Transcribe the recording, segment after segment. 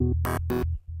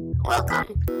Welcome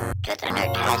to the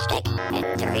Nerdtastic in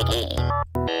 3D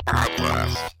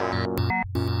podcast.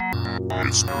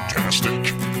 It's Nerdtastic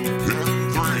in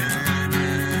 3D.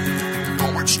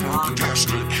 Oh, it's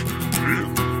Nerdtastic in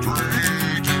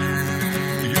 3D.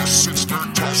 Yes, it's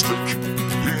Nerdtastic in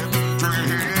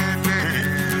 3D.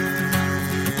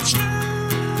 It's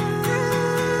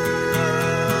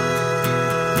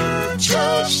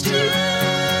Nerdtastic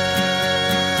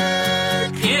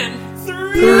in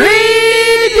 3D.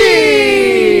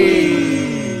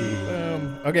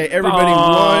 Okay, everybody,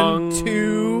 Bong. 1,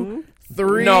 2,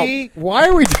 3. No. Why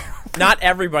are we? Not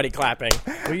everybody clapping.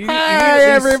 Well, you, Hi,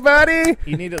 everybody.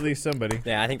 You need at least somebody.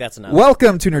 Yeah, I think that's enough.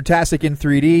 Welcome to Nerdtastic in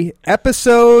 3D,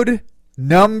 episode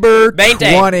number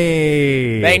Veinte.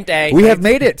 20. Veinte. We have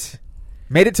made it.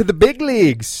 Made it to the big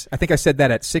leagues. I think I said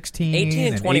that at 16.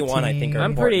 18 and 21, 18. I think, are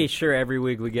I'm important. pretty sure every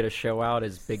week we get a show out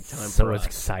is big time So for us.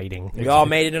 exciting. We all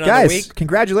made it another Guys, week.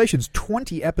 congratulations.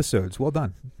 20 episodes. Well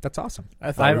done. That's awesome.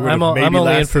 I thought I'm only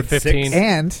in for 15.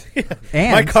 And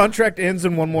My contract ends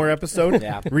in one more episode.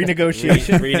 Yeah.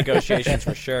 Renegotiation. Renegotiations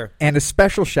for sure. and a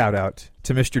special shout out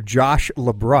to Mr. Josh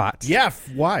LeBrot. Yeah,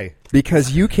 why?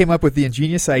 Because you came up with the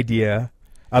ingenious idea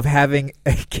of having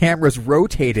cameras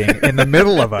rotating in the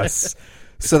middle of us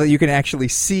so that you can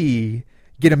actually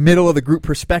get a middle of the group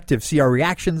perspective, see our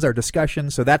reactions, our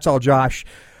discussions. So that's all, Josh.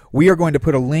 We are going to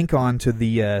put a link on to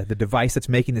the device that's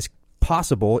making this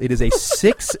possible. It is a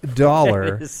 $6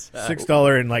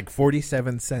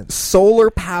 $6.47.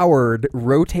 solar-powered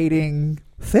rotating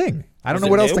thing. I don't Is know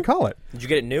it what else new? to call it. Did you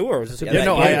get it new, or was this? Yeah,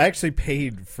 no, I actually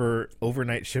paid for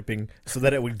overnight shipping so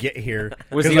that it would get here.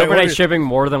 Was 'Cause the I overnight ordered- shipping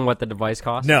more than what the device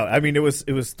cost? No, I mean it was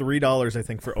 $3 I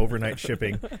think for overnight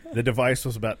shipping. The device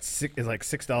was about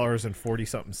 $6.40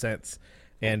 something cents,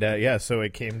 and so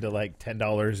it came to like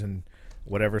 $10 and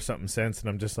whatever something cents, and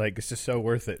I'm just like, it's just so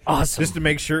worth it. Awesome. Just to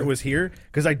make sure it was here,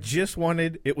 because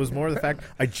it was more the fact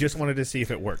I just wanted to see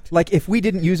if it worked. Like, if we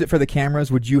didn't use it for the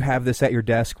cameras, would you have this at your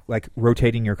desk, like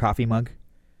rotating your coffee mug?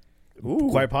 Ooh,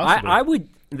 quite possibly. I would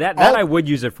that All- I would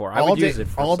use it for. I all would day, use it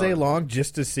for all day sun. long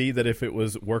just to see that if it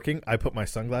was working. I put my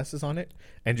sunglasses on it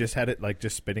and just had it like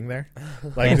just spinning there.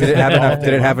 Like, And just did it have all enough? day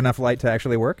Did it long. have enough light to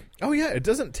actually work? Oh yeah, it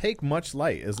doesn't take much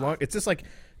light. As long it's just like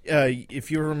if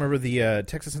you remember the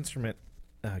Texas Instrument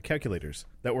calculators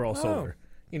that were all solar.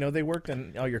 You know, they worked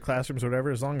in all your classrooms or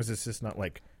whatever. As long as it's just not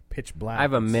like pitch black. I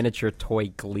have a miniature toy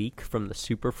Gleek from the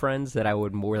Super Friends that I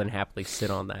would more than happily sit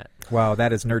on that. Wow,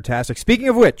 that is nerdtastic. Speaking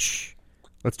of which,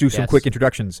 let's do some Yes. quick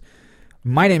introductions.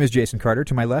 My name is Jason Carter.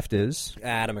 To my left is,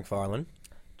 Adam McFarlane.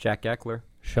 Jack Eckler.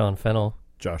 Sean Fennell.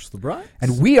 Josh LeBron.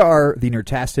 and we are the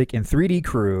Nerdtastic in 3D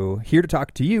crew, here to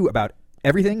talk to you about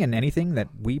everything and anything that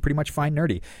we pretty much find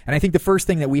nerdy. And I think the first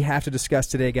thing that we have to discuss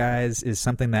today, guys, is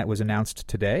something that was announced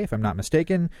today, if I'm not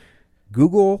mistaken,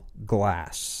 Google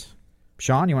Glass.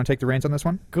 Sean, you want to take the reins on this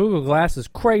one? Google Glass is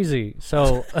crazy.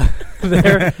 So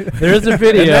there's a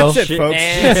video. That's it, folks.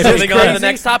 And moving on to the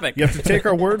next topic. You have to take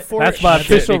our word for That's it. my That's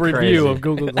official it'd be review crazy. of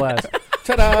Google Glass.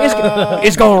 Ta-da!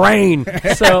 It's gonna rain.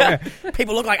 So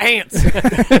People look like ants.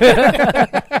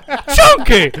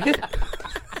 chunky.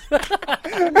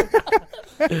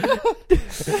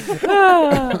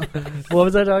 What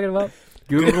was I talking about?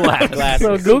 Google Glass. Glasses.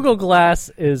 So Google Glass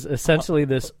is essentially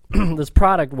this this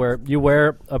product where you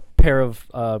wear a pair of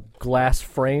glass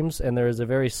frames, and there is a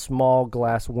very small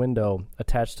glass window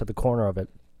attached to the corner of it,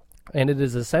 and it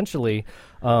is essentially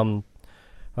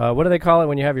what do they call it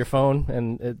when you have your phone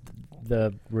and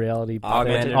the reality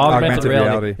Augmented Augmented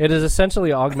reality. It is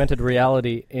essentially augmented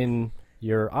reality in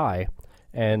your eye,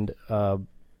 and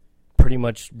pretty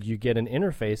much you get an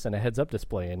interface and a heads-up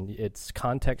display, and it's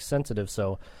context sensitive.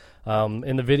 So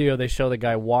in the video, they show the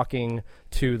guy walking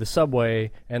to the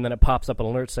subway, and then it pops up an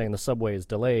alert saying the subway is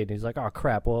delayed. And he's like, oh,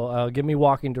 crap, well, give me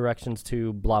walking directions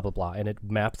to blah, blah, blah. And it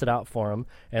maps it out for him,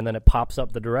 and then it pops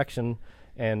up the direction,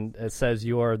 and it says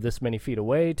you are this many feet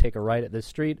away, take a right at this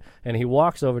street. And he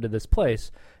walks over to this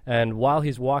place, and while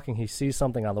he's walking, he sees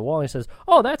something on the wall, and he says,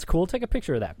 oh, that's cool, take a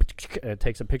picture of that. And it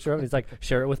takes a picture of it, and he's like,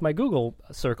 share it with my Google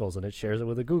circles, and it shares it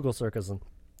with the Google circles,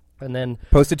 and then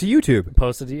Post it to YouTube.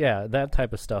 posted, yeah, that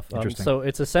type of stuff. Interesting. So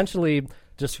it's essentially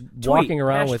just walking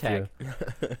around hashtag. with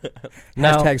you.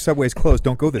 Now, Hashtag Subway's closed.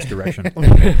 Don't go this direction.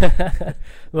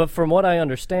 but from what I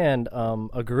understand,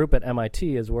 a group at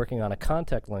MIT is working on a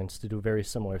contact lens to do very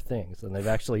similar things, and they've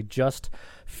actually just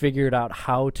figured out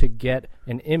how to get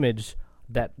an image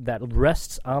that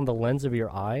rests on the lens of your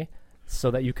eye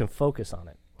so that you can focus on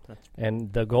it.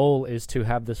 And the goal is to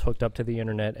have this hooked up to the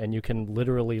internet, and you can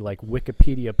literally like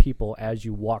Wikipedia people as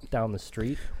you walk down the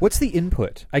street. What's the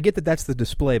input? I get that that's the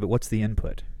display, but what's the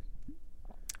input?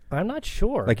 I'm not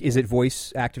sure. Like, is it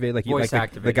voice activated? Like, Voice the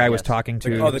activated, guy was yes. talking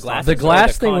to. Oh, the glasses. the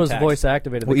glass or thing was contacts? voice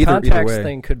activated. Well, The either contacts way.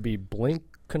 thing could be blink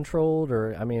controlled,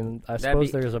 or I mean, I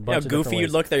suppose be- there's a You know, bunch of goofy. different You'd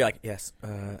ways. look there, you're like, yes.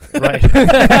 Right.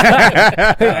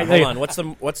 Hold on.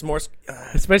 What's more?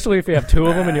 Especially if you have two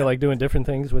of them and you're like doing different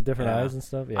things with different eyes and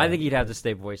stuff. Yeah. I think you'd have to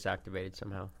stay voice activated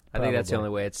somehow. I think that's the Probably.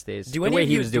 only way it stays. Do the any way of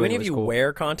he you, was do doing any it of was you cool.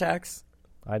 wear contacts?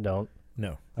 I don't.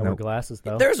 No. I wear glasses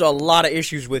though. There's a lot of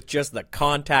issues with just the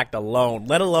contact alone,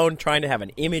 let alone trying to have an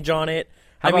image on it.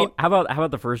 How I mean,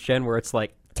 about the first gen where it's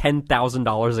like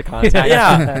 $10,000 a contact?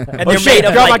 yeah, and they're shit, made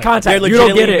of drop my like contact. they're You don't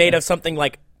legitimately get it. made of something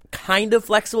like kind of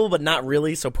flexible, but not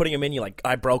really. So putting them in, you like,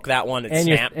 I broke that one. It and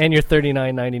your snapped.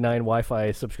 $39.99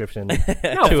 Wi-Fi subscription. No, to a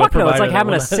fuck no. It's provider like that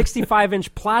having a will-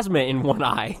 65-inch plasma in one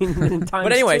eye.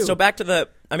 But anyway, so back to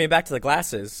the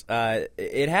glasses.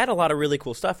 It had a lot of really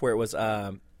cool stuff where it was.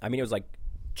 It was like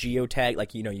geotag,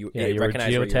 like Yeah, it you were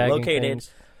recognized where you're geotagging located.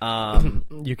 things.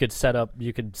 You could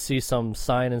you could see some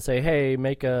sign and say, "Hey,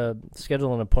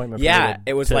 schedule an appointment." Yeah, for me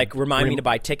it was like remind me to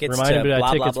buy tickets Remind to me to buy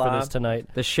blah tickets blah for blah. this tonight.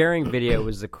 the sharing video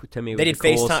was to me. They was did the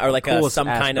coolest, FaceTime or like coolest some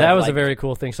aspect. kind of That was like- a very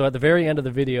cool thing. So at the very end of the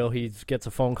video, he gets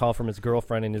a phone call from his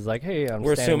girlfriend, and he's like, "Hey, I'm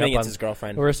We're standing assuming up it's on-" his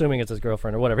girlfriend. We're assuming it's his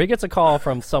girlfriend or whatever. He gets a call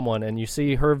from someone, and you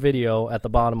see her video at the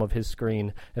bottom of his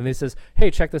screen, and he says, "Hey,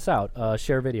 check this out.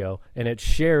 Share video," and it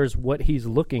shares what he's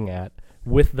looking at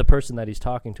with the person that he's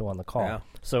talking to on the call. Yeah.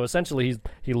 So essentially,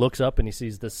 he looks up and he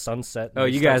sees this sunset. Oh, and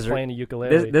he you starts guys are playing a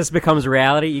ukulele. This becomes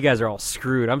reality. You guys are all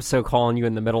screwed. I'm so calling you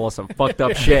in the middle of some fucked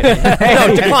up shit.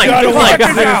 No, decline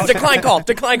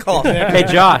call. Hey,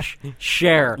 Josh,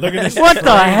 share. Look at this. What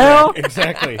the hell?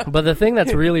 Exactly. But the thing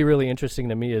that's really, really interesting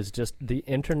to me is just the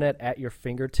internet at your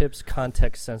fingertips,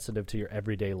 context sensitive to your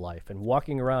everyday life, and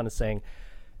walking around and saying,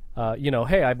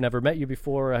 hey, I've never met you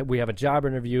before. We have a job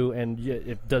interview, and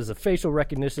it does a facial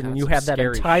recognition, and you some have that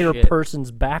scary entire shit.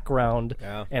 person's background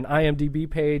Yeah. and IMDb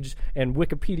page and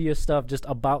Wikipedia stuff just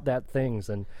about that things.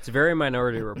 And It's a very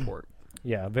Minority Report.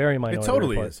 yeah, very It minority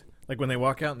totally report. is. Like when they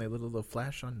walk out and they little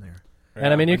flash on there.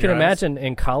 And I mean, you on can your eyes. imagine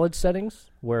in college settings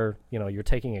where you're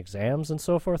taking exams and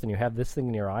so forth, and you have this thing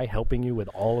in your eye helping you with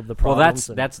all of the Well, problems.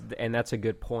 that's a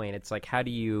good point. It's like, how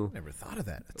do you? Never thought of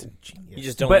that. That's ingenious. You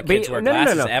just don't let kids wear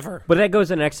glasses ever. But that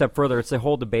goes a next step further. It's the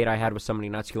whole debate I had with somebody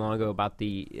not too long ago about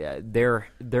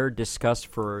their disgust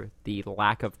for the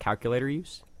lack of calculator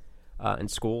use in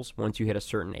schools once you hit a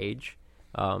certain age.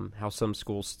 How some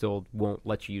schools still won't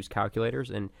let you use calculators,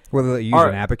 and Whether they use Are-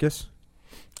 an abacus.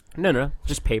 no,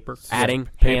 just paper, adding,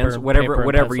 paper- hands, whatever and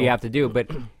you pencil. have to do. But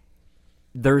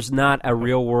there's not a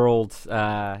real world.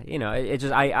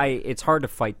 It's hard to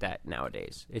fight that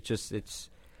nowadays. There's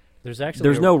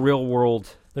no real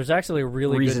world There's actually a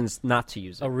really reasons not to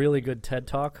use it. a really good TED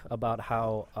talk about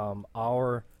how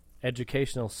our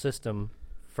educational system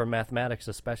for mathematics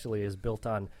especially is built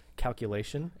on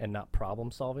calculation and not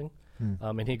problem solving.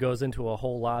 And he goes into a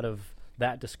whole lot of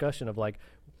that discussion of like,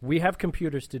 we have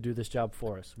computers to do this job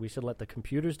for us. We should let the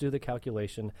computers do the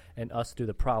calculation and us do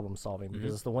the problem solving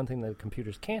because it's the one thing that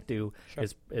computers can't do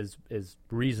is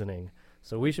reasoning.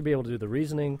 So we should be able to do the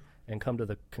reasoning and come to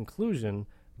the conclusion,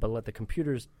 but let the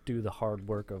computers do the hard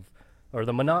work or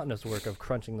the monotonous work of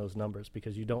crunching those numbers,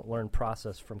 because you don't learn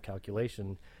process from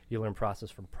calculation, you learn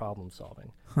process from problem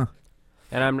solving.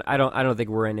 And I don't think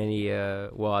we're in any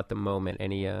at the moment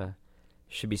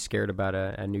should be scared about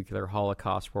a nuclear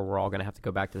holocaust where we're all going to have to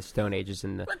go back to the Stone Ages,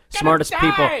 and the smartest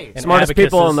people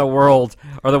abacuses. in the world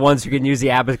are the ones who can use the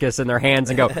abacus in their hands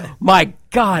and go, my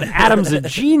God, Adam's a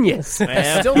genius.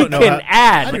 Man. Still He don't know can how-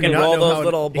 add. I You do can not roll know those how-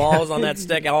 little balls on that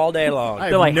stick all day long. I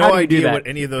They're have like, no how do you do idea that? what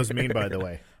any of those mean, by the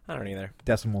way. I don't either.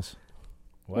 Decimals.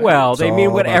 What? Well, It's they all mean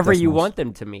about whatever you decimals. want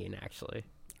them to mean, actually.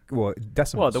 Well,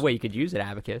 decimals. Well, the way you could use it,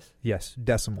 abacus. Yes, Let's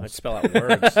decimals. spell out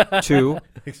words. 2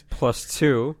 plus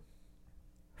 2,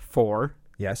 4.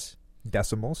 Yes,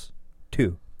 decimals.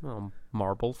 2.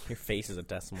 Marbles. Your face is a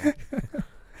decimal.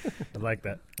 I like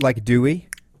that. Like Dewey.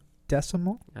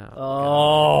 Decimal.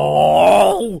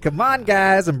 Oh! Come on,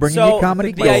 guys! I'm bringing So you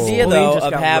comedy the gold. idea, Blaine though, just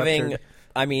of got having, ruptured.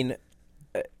 I mean,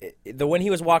 when he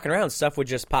was walking around, stuff would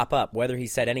just pop up, whether he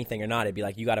said anything or not. It'd be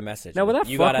like, "You got a message." Now, would that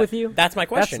you fuck gotta, with you? That's my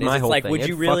question. That's my it's whole like, thing. would It'd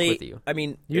you fuck really? with you. I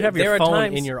mean, You'd have there your are phone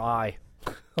times, in your eye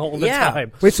all the Yeah.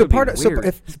 time. Wait, so That'd be part of weird.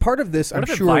 if part of this, I'm if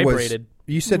it sure was vibrated?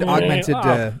 you said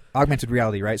augmented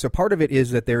reality, right? So part of it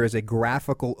is that there is a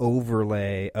graphical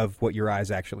overlay of what your eyes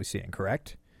actually seeing,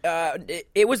 correct?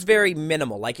 it was very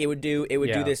minimal. Like it would do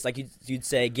Yeah. this. Like you'd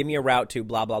say, "Give me a route to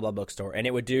blah blah blah bookstore," and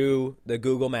it would do the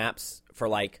Google Maps for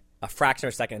like a fraction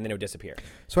of a second, and then it would disappear.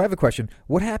 So I have a question.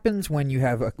 What happens when you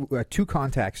have two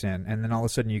contacts in, and then all of a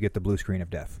sudden you get the blue screen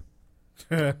of death?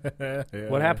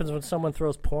 What happens when someone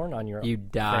throws porn on your You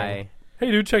die. Hey,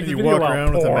 dude, check this You video walk out.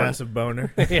 around with a Porn. massive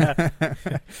boner. Yeah.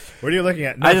 What are you looking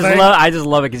at? I Nothing? just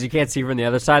love it because you can't see from the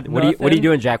other side. What are you Nothing.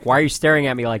 doing, Jack? Why are you staring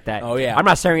at me like that? Oh, yeah. I'm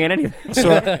not staring at anything.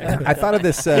 So I thought of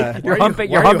this. You're Why are humping.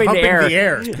 you You're humping the humping air. the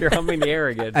air? You're humping the air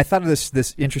again. I thought of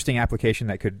this interesting application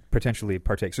that could potentially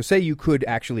partake. So say you could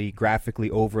actually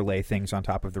graphically overlay things on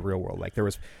top of the real world. Like there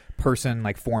was person,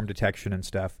 like form detection and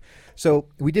stuff. So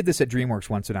we did this at DreamWorks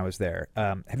once when I was there.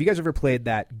 Have you guys ever played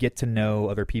that get to know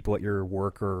other people at your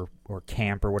work or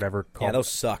camp or whatever? Yeah, those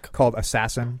suck. Called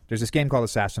Assassin. There's this game called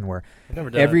Assassin where I've never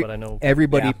done it, but I know.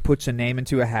 everybody Yeah. puts a name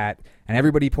into a hat and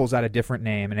everybody pulls out a different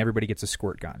name and everybody gets a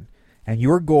squirt gun. And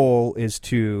your goal is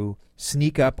to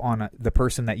sneak up on the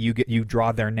person that you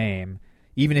draw their name,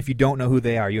 even if you don't know who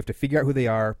they are. You have to figure out who they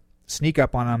are, sneak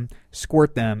up on them,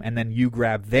 squirt them, and then you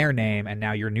grab their name, and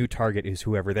now your new target is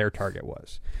whoever their target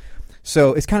was.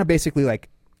 So it's kind of basically like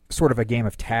sort of a game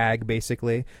of tag,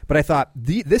 basically. But I thought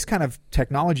this kind of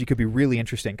technology could be really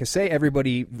interesting because say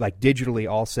everybody like digitally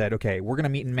all said, okay, we're going to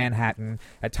meet in Manhattan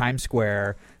at Times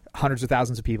Square, hundreds of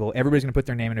thousands of people. Everybody's going to put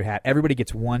their name into a hat. Everybody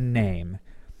gets one name.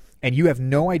 And you have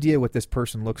no idea what this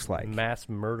person looks like. Mass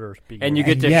murder. And you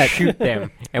get And to yet- shoot them.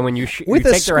 And when you shoot, With you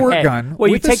a take their squirt head. gun. Well,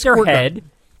 you With a take their squirt gun. head,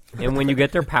 and when you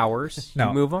get their powers, No.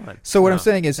 you move on. So what No. I'm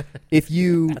saying is, if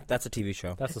you That's a TV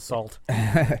show. That's assault.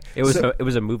 It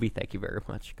was a movie. Thank you very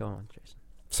much. Go on,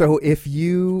 Jason. if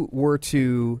you were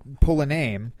to pull a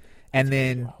name and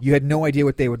then you had no idea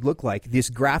what they would look like, this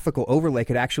graphical overlay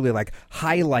could actually like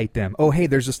highlight them. Oh, hey,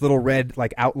 there's this little red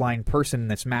like outline person in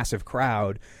this massive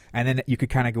crowd, and then you could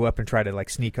kind of go up and try to like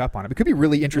sneak up on it. It could be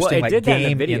really interesting, Well, it like did that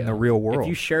game in the video. in the real world. If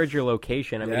you shared your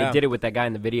location, I mean, Yeah. it did it with that guy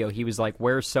in the video. He was like,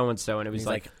 "Where's so and so?" And it was He's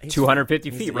like, like, he's- 250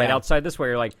 he's- feet right yeah. outside this way.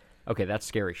 You're like, okay, that's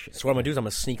scary shit. So what I'm gonna do is I'm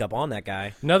gonna sneak up on that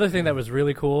guy. Another thing that was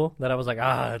really cool that I was like,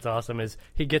 that's awesome, is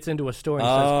he gets into a store and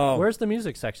Oh. says, "Where's the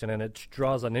music section?" And it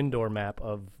draws an indoor map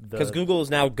of the. Because Google is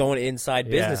now going inside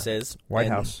Yeah. businesses, White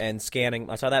and, House. and scanning.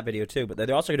 I saw that video too, but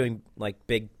they're also doing like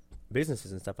big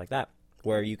businesses and stuff like that,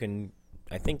 where you can,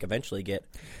 I think, eventually get.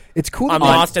 It's cool. I'm that-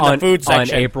 lost in the food On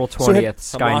section. April So have-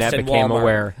 20th, I'm lost Skynet in became Walmart.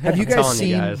 aware. Have you I'm guys telling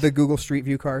seen guys. the Google Street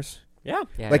View cars? Yeah,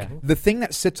 Yeah, Like yeah. the thing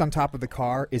that sits on top of the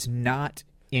car is not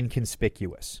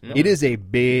inconspicuous. It is a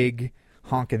big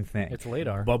honking thing. It's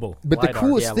LiDAR. Bubble. But the LiDAR.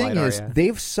 coolest Yeah, thing LiDAR, is yeah.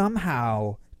 they've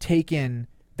somehow taken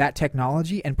that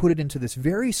technology and put it into this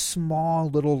very small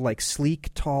little like sleek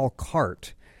tall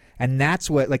cart. And that's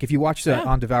what, like, if you watch that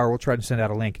on Devour, we'll try to send out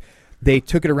a link. They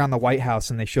took it around the White House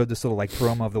and they showed this little like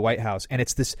promo of the White House, and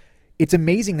it's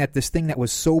amazing that this thing that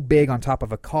was so big on top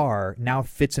of a car now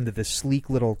fits into this sleek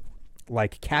little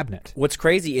like cabinet. What's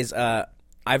crazy is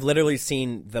I've literally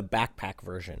seen the backpack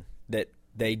version that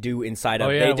they do inside of. Oh,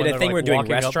 yeah, they when did a they're, thing like, where doing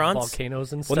walking up restaurants.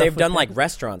 volcanoes and Well, stuff they've with done it. like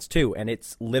restaurants too, and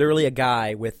it's literally a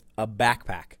guy with a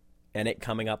backpack and it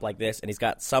coming up like this, and he's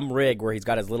got some rig where he's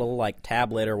got his little like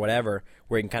tablet or whatever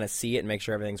where he can kind of see it and make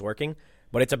sure everything's working.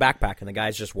 But it's a backpack, and the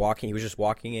guy's just walking. He was just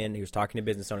walking in. He was talking to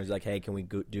business owners. He's like, "Hey, can we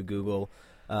do Google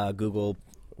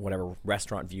whatever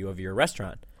restaurant view of your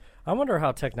restaurant?" I wonder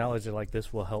how technology like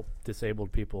this will help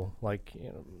disabled people. Like,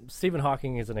 Stephen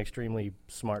Hawking is an extremely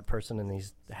smart person, and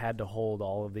he's had to hold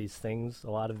all of these things, a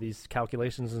lot of these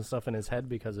calculations and stuff in his head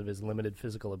because of his limited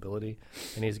physical ability.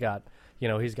 And he's got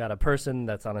a person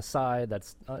that's on his side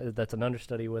that's an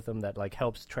understudy with him that like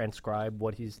helps transcribe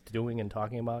what he's doing and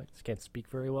talking about. He can't speak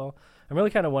very well. I'm really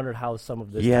kind of wondered how some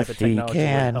of this Yes, type of he technology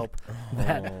can. would help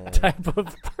that type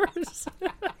of person.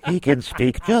 He can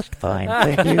speak just fine,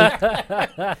 thank you.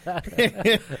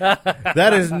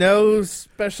 That is no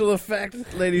special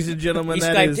effect, ladies and gentlemen. He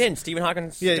That Skyped is- in. Stephen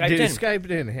Hawking Yeah, Skyped dude, in. Skyped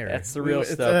in here. That's the real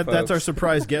It's, stuff, That's our folks.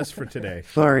 surprise guest for today.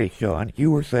 Sorry, Sean,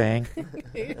 you were saying.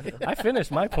 I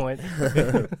finished my point.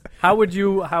 How would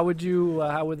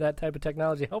that type of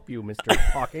technology help you, Mr.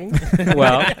 Hawking?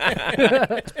 Well,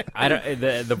 I don't.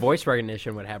 The voice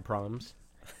recognition would have problems.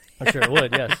 I'm sure it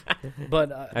would, yes.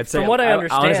 But I'd say, from what I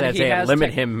honestly, understand, I'd he say has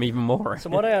limit him even more.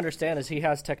 From what I understand is he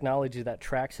has technology that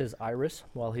tracks his iris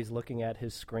while he's looking at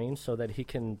his screen, so that he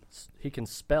can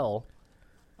spell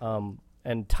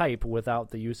and type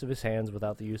without the use of his hands,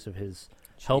 without the use of his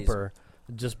helper,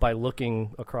 just by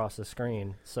looking across the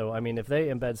screen. So, I mean, if they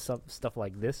embed stuff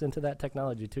like this into that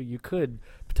technology too, you could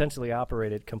potentially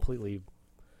operate it completely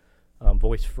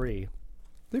voice free.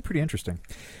 They're pretty interesting.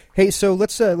 Hey, so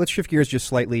let's shift gears just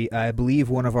slightly. I believe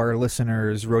one of our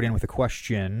listeners wrote in with a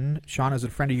question. Sean, is it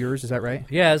a friend of yours? Is that right?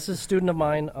 Yeah, this is a student of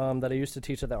mine that I used to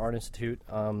teach at the Art Institute.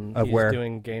 He's where?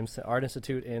 doing Art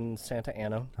Institute in Santa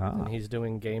Ana, Ah. and he's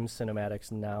doing game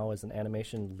cinematics now as an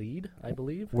animation lead, I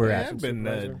believe. Where Yeah, at? I've been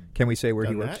Supervisor. Can we say where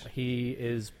he done works? that. He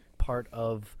is part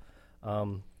of.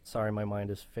 Sorry, my mind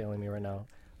is failing me right now.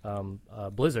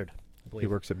 Blizzard. He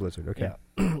works at Blizzard. Okay.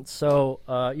 Yeah. So,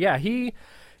 he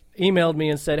emailed me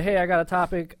and said, hey, I got a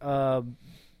topic,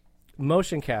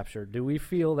 motion capture. Do we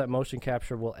feel that motion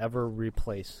capture will ever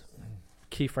replace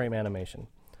keyframe animation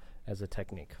as a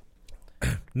technique?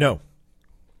 No,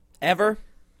 Ever?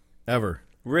 ever,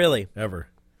 Really? ever.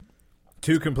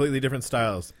 Two completely different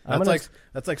styles.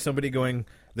 That's like somebody going,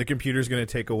 the computer's going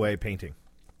to take away painting.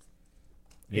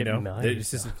 You It know, might.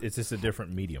 it's just a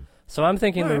different medium. So I'm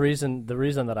thinking Right. the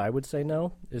reason that I would say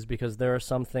no is because there are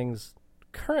some things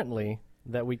currently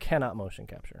that we cannot motion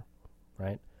capture,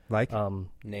 right? Like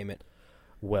Name it.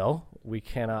 Well, we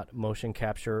cannot motion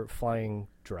capture flying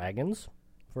dragons,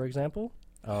 for example.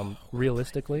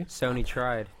 Realistically, Sony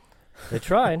tried. they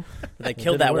tried. They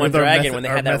killed didn't that work. one With our dragon method- when they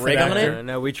our had that method rig on actor. it.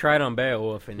 No, we tried on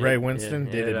Beowulf. And Ray it- Winston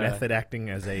it- did it, a method acting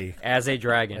as a as a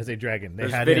dragon. dragon. They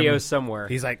There's had videos him, somewhere.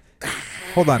 He's like,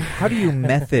 hold on. How do you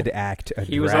method act a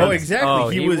He was dragon? oh, exactly. Oh,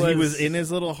 he he was was- in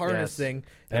his little harness Yes. thing,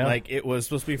 and Yeah. like it was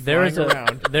supposed to be There flying is a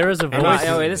around. there is a And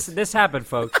voice. no, this happened,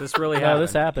 folks. This really No, happened.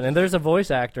 this happened, and there's a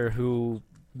voice actor who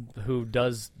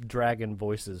does dragon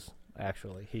voices.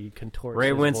 Actually, he contorts. Ray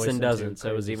his voice Winston into doesn't, so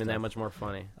it was crazy even that stuff. much more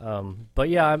funny. But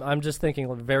yeah, I'm just thinking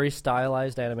like, very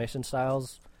stylized animation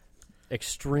styles,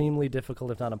 extremely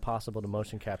difficult, if not impossible, to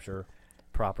motion capture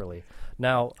properly.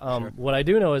 Now, what I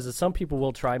do know is that some people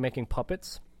will try making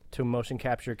puppets to motion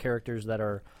capture characters that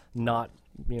are not,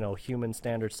 human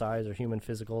standard size or human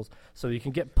physicals. So you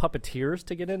can get puppeteers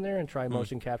to get in there and try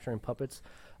motion capturing puppets.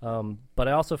 But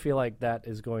I also feel like that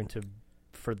is going to,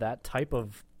 for that type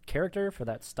of character, for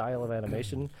that style of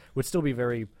animation, would still be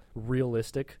very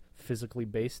realistic, physically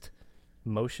based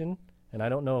motion, and I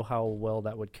don't know how well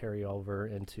that would carry over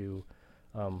into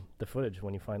the footage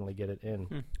when you finally get it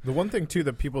in. The one thing too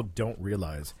that people don't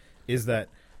realize is that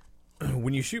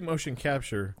when you shoot motion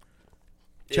capture,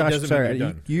 it Josh, doesn't sorry, mean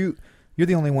you're done. you're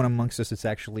the only one amongst us that's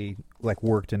actually like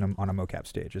worked on a mocap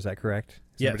stage. Is that correct?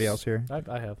 Somebody Yes. else here?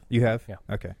 I have. You have? Yeah.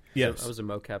 Okay. Yes, I was a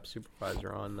mocap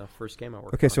supervisor on the first game I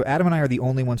worked Okay, on. so Adam and I are the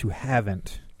only ones who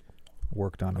haven't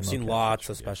worked on a I've seen mocap lots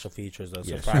stage. of special features, though,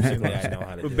 so Yes. practically I know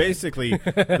how to do but it. basically, you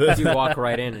the, walk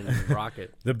right in and rock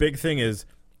it. the big thing is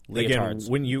again Leotards.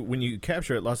 when you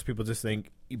capture it, lots of people just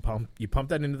think you pump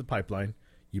that into the pipeline.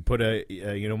 You put a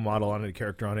model on it, a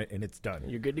character on it, and it's done.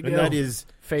 You're good to And go. that is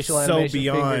Facial so animation,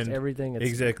 beyond fingers, everything. It's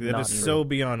exactly. That not is true. so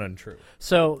beyond untrue.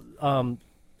 So,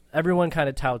 everyone kind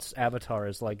of touts Avatar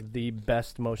as like the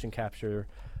best motion capture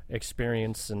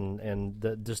experience, and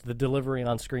just the delivery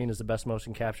on screen is the best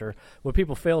motion capture. What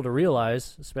people fail to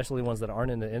realize, especially ones that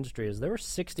aren't in the industry, is there were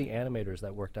 60 animators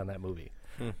that worked on that movie.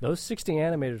 Those 60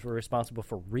 animators were responsible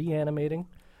for reanimating,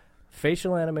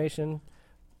 facial animation,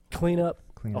 cleanup,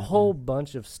 a whole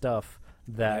bunch of stuff.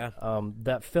 That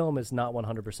that film is not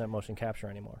 100% motion capture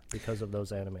anymore because of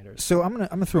those animators. So I'm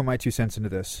gonna throw my 2 cents into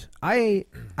this. I'm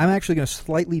actually gonna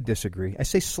slightly disagree. I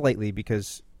say slightly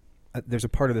because there's a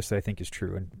part of this that I think is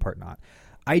true and part not.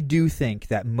 I do think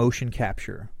that motion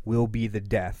capture will be the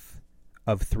death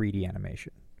of 3D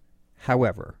animation.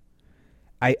 However,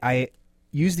 I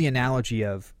use the analogy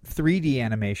of 3D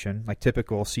animation, like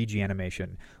typical CG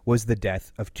animation, was the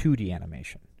death of 2D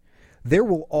animation. There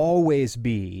will always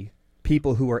be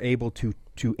people who are able to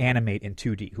animate in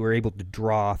 2D, who are able to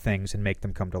draw things and make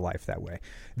them come to life that way.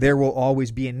 There will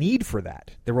always be a need for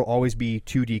that. There will always be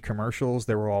 2D commercials.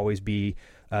 There will always be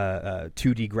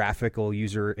 2D graphical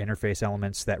user interface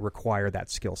elements that require that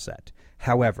skill set.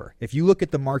 However, if you look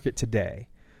at the market today,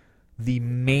 the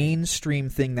mainstream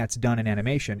thing that's done in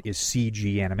animation is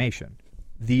CG animation.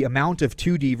 The amount of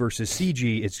 2D versus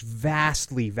CG is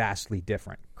vastly, vastly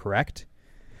different, correct?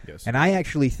 Yes. And I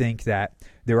actually think that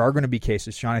there are going to be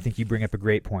cases, Sean, I think you bring up a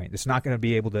great point. We're not going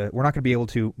to be able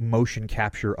to motion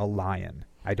capture a lion,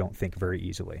 I don't think, very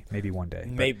easily. Maybe one day.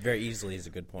 but- Maybe very easily is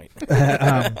a good point.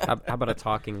 How about a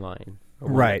talking lion? Or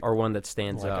one Right. or one that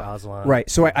stands Like up. Aslan. Right.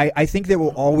 So I think there will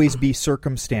always be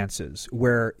circumstances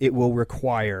where it will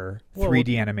require Well,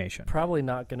 3D animation. Probably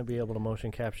not going to be able to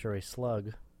motion capture a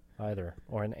slug either,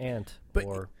 or an ant, But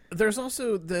or there's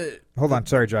also the Hold on.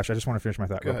 Sorry, Josh. I just want to finish my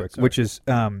thought Go real ahead, quick. sorry. Which is,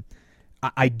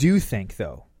 I do think,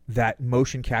 though, that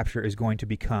motion capture is going to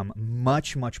become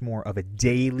much, much more of a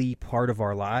daily part of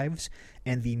our lives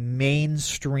and the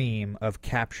mainstream of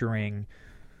capturing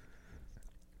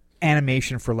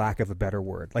animation, for lack of a better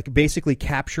word. Like basically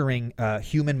capturing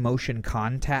human motion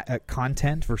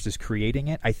content versus creating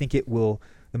it. I think it will,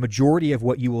 the majority of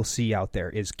what you will see out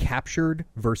there is captured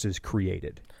versus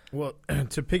created. well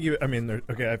to piggy. I mean,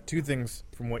 I have 2 things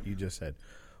from what you just said.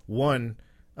 One,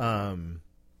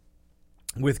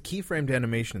 with keyframed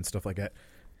animation and stuff like that.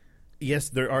 Yes,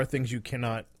 there are things you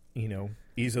cannot,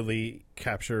 easily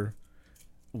capture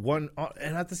one,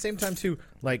 and at the same time too,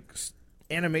 like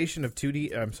animation of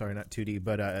 2D. I'm sorry, not 2D,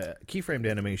 but keyframed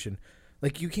animation.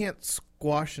 Like you can't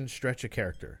squash and stretch a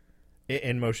character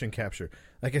in motion capture.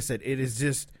 Like I said, it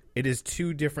is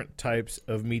two different types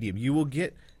of medium. You will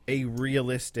get a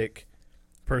realistic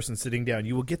person sitting down.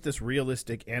 You will get this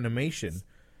realistic animation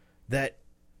that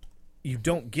you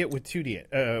don't get with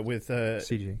 2D with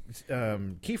CG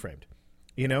keyframed.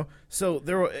 You know, so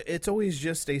it's always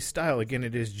just a style. Again,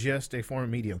 it is just a form of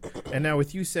medium. And now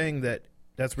with you saying that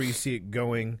that's where you see it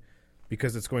going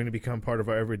because it's going to become part of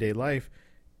our everyday life.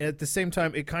 At the same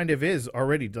time, it kind of is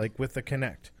already, like with the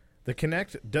Kinect. The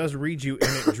Kinect does read you,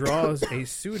 and it draws a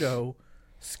pseudo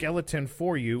skeleton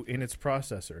for you in its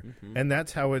processor, and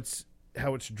that's how it's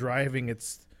driving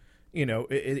its,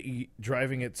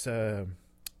 driving its.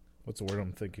 What's the word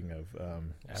I'm thinking of?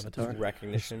 Avatar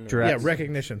Recognition. Yeah,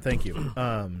 recognition. Thank you.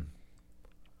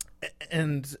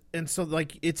 And so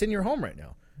like it's in your home right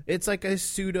now. It's like a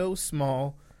pseudo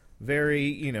small,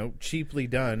 very cheaply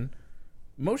done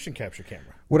motion capture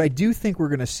camera. What I do think we're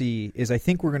going to see is I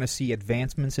think we're going to see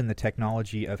advancements in the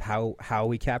technology of how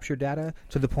we capture data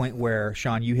to the point where,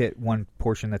 Sean, you hit one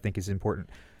portion that I think is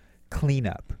important.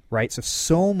 Cleanup, right?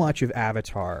 So much of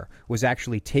Avatar was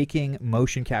actually taking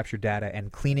motion capture data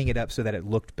and cleaning it up so that it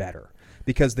looked better.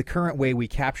 Because the current way we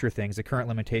capture things, the current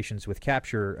limitations with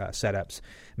capture setups,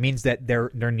 means that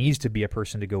there needs to be a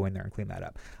person to go in there and clean that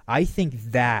up. I think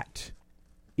that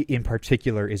in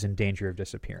particular is in danger of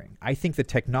disappearing. I think the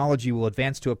technology will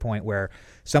advance to a point where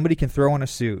somebody can throw on a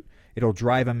suit, it'll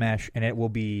drive a mesh, and it will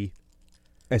be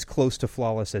as close to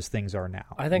flawless as things are now.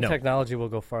 I think technology will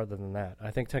go farther than that.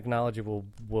 I think technology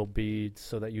will be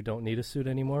so that you don't need a suit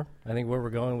anymore. I think where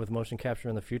we're going with motion capture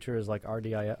in the future is like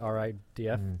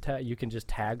RIDF. You can just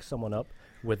tag someone up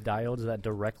with diodes that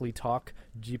directly talk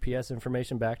GPS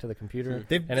information back to the computer.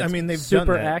 They've super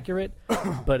done that. accurate,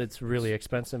 but it's really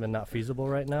expensive and not feasible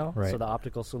right now. Right. So the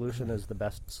optical solution is the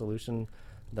best solution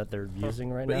that they're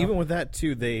using right now. But even with that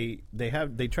too, they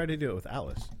tried to do it with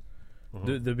Alice.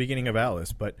 The beginning of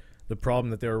Alice, but the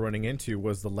problem that they were running into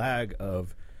was the lag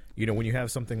of, when you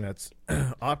have something that's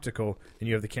optical and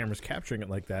you have the cameras capturing it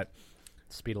like that,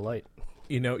 speed of light.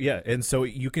 And so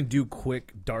you can do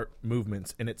quick dart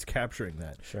movements and it's capturing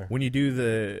that. Sure. When you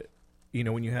do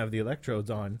when you have the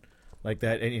electrodes on like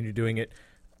that and you're doing it,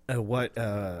 what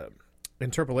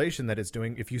interpolation that it's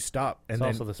doing, if you stop and It's then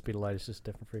also the speed of light is just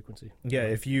different frequency. yeah,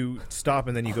 if you stop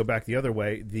and then you go back the other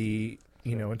way, the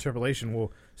interpolation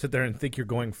will sit there and think you're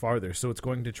going farther. So it's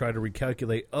going to try to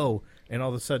recalculate, and all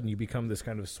of a sudden you become this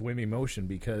kind of swimmy motion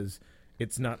because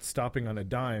it's not stopping on a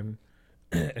dime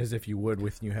as if you would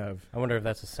with you have. I wonder if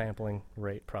that's a sampling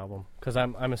rate problem. Because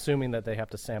I'm assuming that they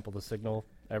have to sample the signal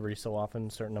every so often,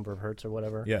 a certain number of hertz or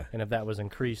whatever. Yeah. And if that was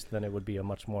increased, then it would be a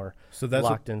much more So that's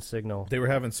locked-in signal. They were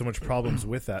having so much problems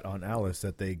with that on Alice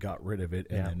that they got rid of it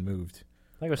and then moved.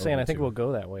 Like I was saying, I think to- we'll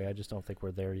go that way. I just don't think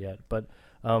we're there yet. But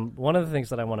one of the things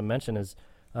that I want to mention is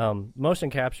motion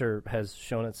capture has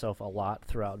shown itself a lot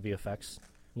throughout VFX,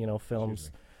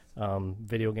 films,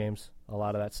 video games, a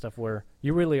lot of that stuff where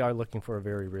you really are looking for a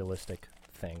very realistic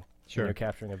thing. Sure. And you're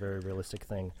capturing a very realistic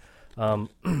thing. I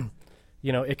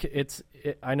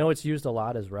know it's used a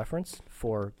lot as reference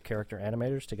for character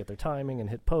animators to get their timing and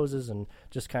hit poses and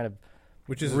just kind of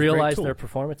Which is a realize great tool. their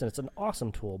performance, and it's an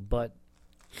awesome tool, but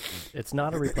it's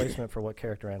not a replacement for what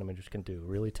character animators can do.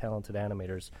 Really talented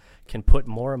animators can put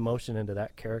more emotion into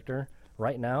that character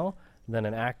right now than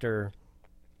an actor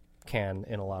can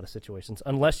in a lot of situations,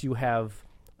 unless you have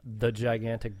the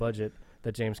gigantic budget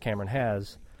that James Cameron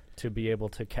has to be able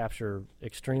to capture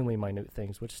extremely minute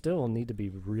things, which still need to be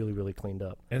really, really cleaned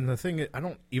up. And the thing is, I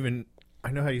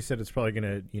know how you said it's probably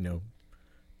going to,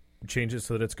 change it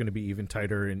so that it's going to be even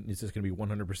tighter and it's just going to be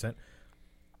 100%.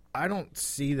 I don't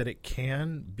see that it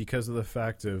can because of the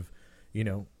fact of,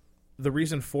 the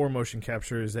reason for motion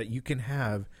capture is that you can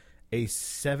have a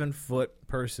 7-foot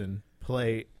person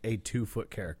play a 2-foot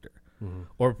character,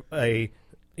 or a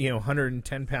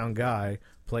 110-pound guy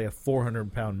play a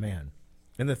 400-pound man.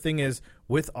 And the thing is,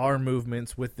 with our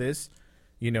movements, with this,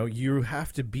 you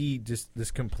have to be just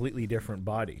this completely different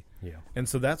body. Yeah. And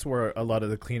so that's where a lot of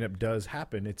the cleanup does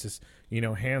happen. It's just,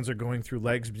 hands are going through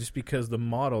legs just because the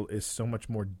model is so much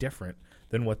more different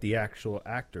than what the actual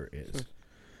actor is.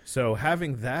 So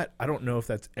having that, I don't know if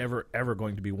that's ever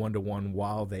going to be one-to-one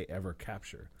while they ever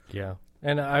capture. Yeah.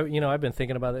 And I've been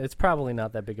thinking about it. It's probably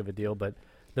not that big of a deal, but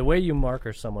the way you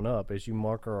marker someone up is you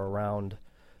marker around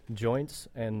joints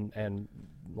and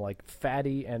like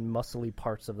fatty and muscly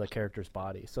parts of the character's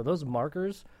body. So those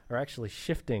markers are actually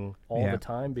shifting all the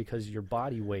time because your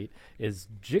body weight is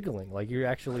jiggling. Like you're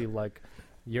actually like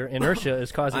Your inertia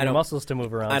is causing I your don't- muscles to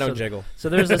move around. I don't so, jiggle. So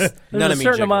there's a None of me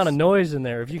certain amount jiggles. of noise in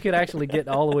there. If you could actually get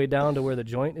all the way down to where the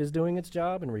joint is doing its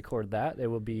job and record that, it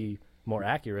would be more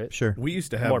accurate. Sure. We used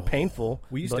to have More painful.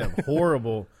 We used but- to have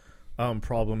horrible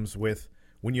problems with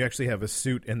when you actually have a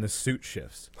suit and the suit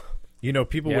shifts. You know,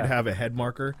 people would Yeah. have a head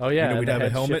marker. Oh, yeah, you know, and we'd the have a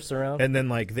head helmet, shifts around. and then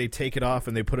like they take it off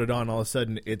and they put it on. All of a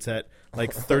sudden, it's at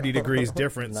like 30 degrees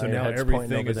different. So Now your now head's pointing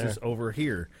everything over is there. just over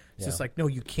here. It's Yeah. just like, no,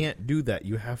 you can't do that.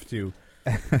 You have to.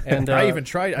 And I even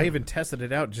tried. I even tested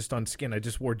it out just on skin. I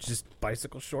just wore just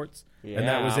bicycle shorts, and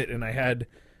that was Yeah. it. And I had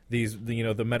these,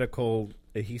 the medical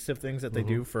adhesive things that they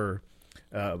do for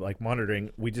like monitoring.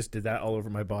 We just did that all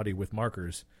over my body with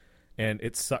markers, and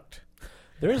it sucked.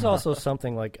 There is also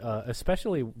something like,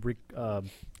 especially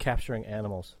capturing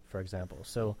animals, for example.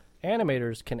 So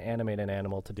animators can animate an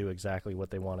animal to do exactly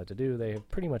what they want it to do. They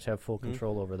pretty much have full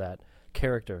control over that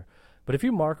character. But if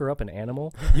you marker up an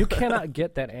animal, you cannot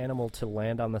get that animal to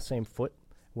land on the same foot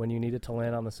when you need it to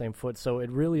land on the same foot. So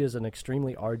it really is an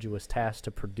extremely arduous task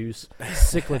to produce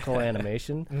cyclical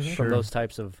animation from those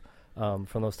types of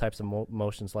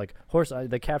motions. Like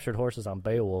they captured horses on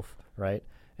Beowulf, right?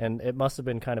 And it must have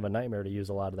been kind of a nightmare to use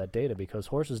a lot of that data because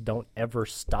horses don't ever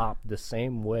stop the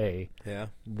same way Yeah.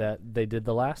 that they did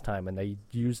the last time, and they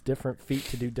use different feet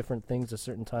to do different things at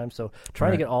certain times. So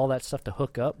trying to get all that stuff to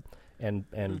hook up and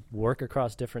work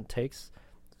across different takes,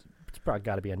 it's probably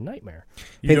got to be a nightmare.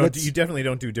 Hey, You let's- definitely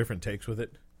don't do different takes with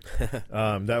it.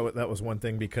 That was one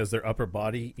thing because their upper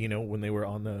body, when they were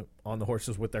on the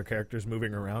horses with their characters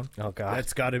moving around. Oh, God.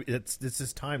 That's got to. This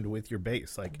is timed with your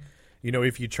base. Like,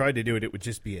 if you tried to do it, it would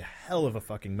just be a hell of a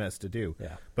fucking mess to do.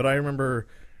 Yeah. But I remember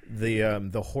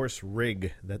the horse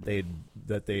rig that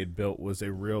they had built was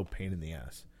a real pain in the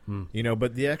ass.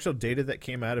 But the actual data that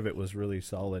came out of it was really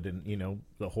solid, and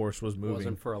the horse was moving.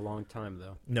 Wasn't for a long time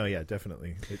though. No, yeah,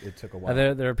 definitely. It took a while.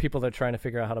 There are people that are trying to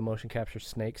figure out how to motion capture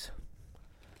snakes,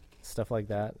 stuff like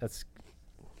that.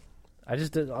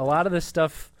 A lot of this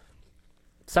stuff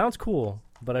sounds cool,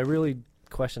 but I really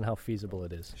question how feasible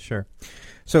it is. Sure.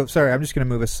 So sorry, I'm just going to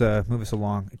move us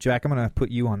along. Jack, I'm going to put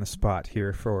you on the spot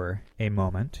here for a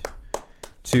moment.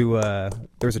 There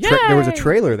was a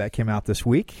trailer that came out this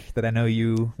week that I know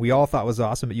we all thought was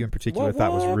awesome, but you in particular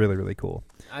thought was really, really cool.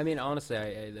 I mean, honestly,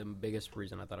 the biggest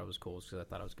reason I thought it was cool is because I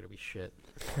thought it was going to be shit.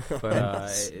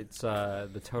 But it's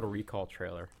the Total Recall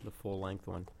trailer, the full-length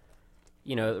one.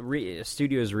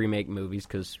 Studios remake movies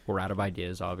because we're out of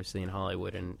ideas, obviously, in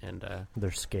Hollywood, and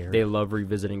They're scared. they love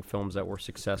revisiting films that were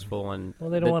successful. And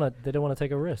They don't want to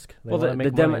take a risk. They Well, wanna the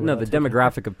make money the without taking-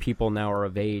 demographic of people now are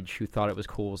of age who thought it was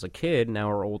cool as a kid. Now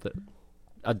are old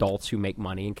adults who make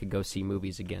money and could go see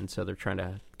movies again. So they're trying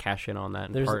to cash in on that.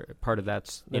 And There's part of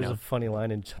that's There's a funny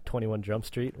line in 21 Jump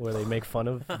Street where they make fun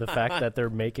of the fact that they're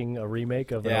making a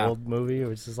remake of an Yeah. old movie,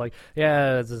 which is like,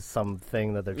 yeah, it's just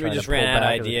something that they're We trying just to pull ran out of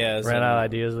back. ideas Ran and- out of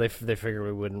ideas. They figure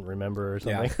we wouldn't remember or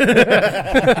Yeah.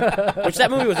 something. Which that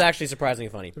movie was actually surprisingly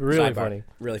funny. Really Sidebar. funny.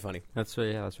 Really funny. that's what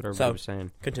everybody So- was saying.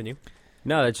 Continue.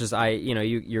 No, it's just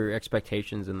your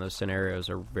expectations in those scenarios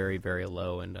are very, very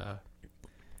low, and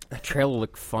the trailer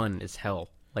looked fun as hell.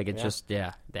 Like it just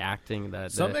the acting,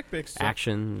 Some the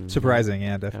action, Surprising,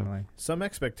 yeah, definitely. Some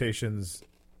expectations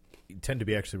tend to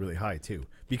be actually really high too,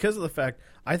 because of the fact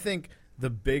I think the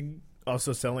big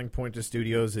also selling point to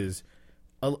studios is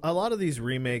a lot of these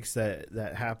remakes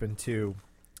that happen too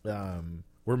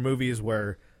were movies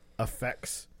where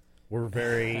effects were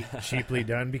very cheaply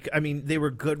done. Because they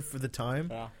were good for the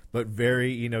time, but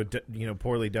very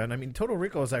poorly done. I mean, Total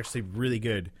Recall is actually really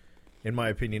good, in my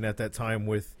opinion, at that time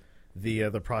with the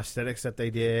prosthetics that they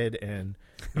did and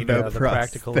The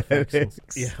practical effects.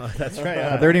 yeah, that's right.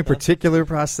 Are there any particular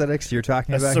prosthetics you're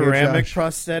talking A about ceramic here, Josh?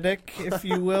 prosthetic, if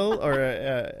you will, or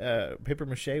a paper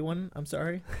mache one. I'm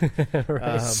sorry.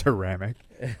 Ceramic.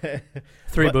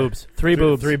 Three boobs. Three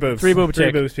boobs. Three boobs. Three boob Three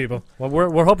chick. boobs, people. Well,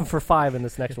 we're hoping for 5 in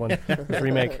this next one. This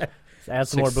remake. Let's add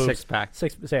some more boobs. 6-pack.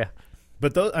 6. Yeah.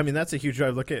 But those, that's a huge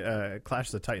drive. Look at Clash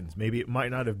of the Titans. Maybe it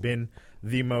might not have been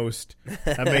the most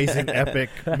amazing, epic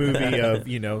movie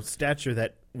of stature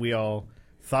that we all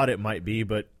thought it might be,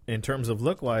 but in terms of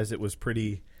look-wise, it was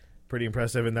pretty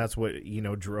impressive, and that's what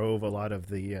drove a lot of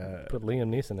the Put Liam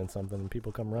Neeson in something and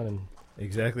people come running.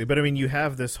 exactly. But you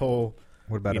have this whole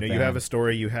What about you a have band? a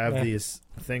story, you have Yeah. this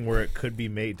thing where it could be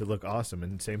made to look awesome,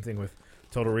 and same thing with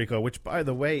Total Recall, which by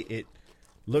the way, it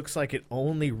looks like it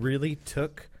only really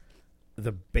took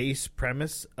the base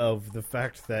premise of the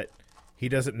fact that he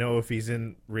doesn't know if he's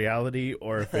in reality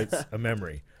or if it's a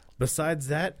memory. Besides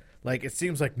that, it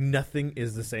seems like nothing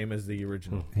is the same as the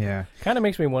original. Yeah. Kind of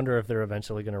makes me wonder if they're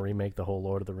eventually going to remake the whole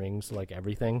Lord of the Rings,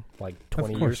 everything,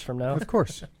 20 years from now. Of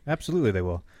course. Absolutely they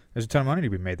will. There's a ton of money to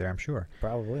be made there, I'm sure.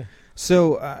 Probably.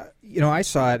 So, I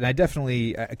saw it, and I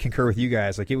definitely concur with you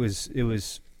guys. Like, it was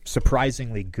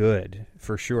surprisingly good,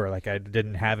 for sure. Like, I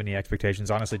didn't have any expectations.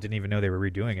 Honestly, didn't even know they were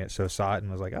redoing it, so saw it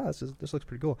and was like, oh, this looks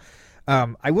pretty cool.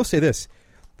 I will say this.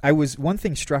 One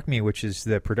thing struck me, which is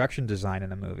the production design in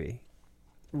the movie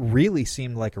really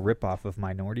seemed like a ripoff of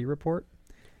Minority Report.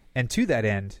 And to that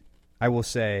end, I will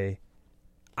say,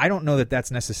 I don't know that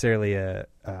that's necessarily a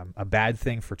bad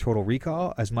thing for Total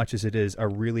Recall as much as it is a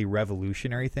really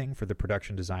revolutionary thing for the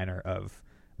production designer of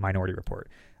Minority Report.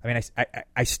 I mean,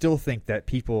 I still think that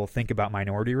people think about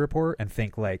Minority Report and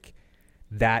think like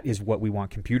that is what we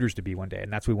want computers to be one day,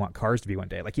 and that's what we want cars to be one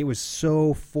day. Like, it was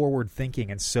so forward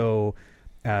thinking and so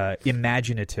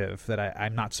imaginative that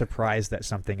I'm not surprised that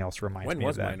something else reminds When me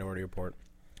was of that. Minority Report?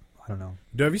 I don't know.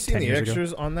 Have you seen 10 the years ago?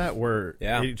 extras on that where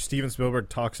Steven Spielberg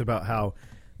talks about how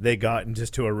they got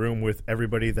into a room with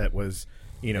everybody that was,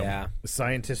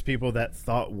 scientist people that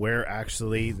thought where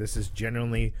actually this is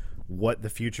genuinely what the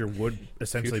future would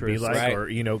essentially be Futurists, like,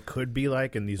 right. or could be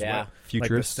like, and these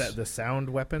Futurists. like the sound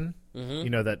weapon,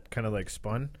 that kind of like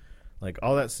spun, like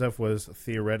all that stuff was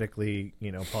theoretically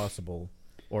possible,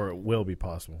 or it will be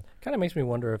possible. Kind of makes me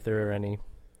wonder if there are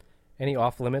any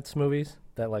off limits movies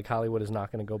that like Hollywood is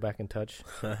not going to go back and touch.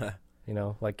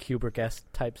 Like Kubrick-esque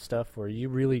type stuff where you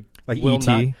really Like will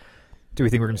E.T.? not- Do we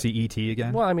think we're going to see E.T.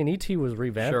 again? Well, I mean, E.T. was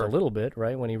revamped Sure. a little bit,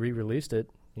 right? When he re-released it,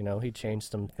 he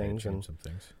changed some things,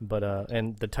 But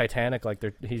and the Titanic, like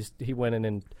he went in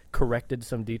and corrected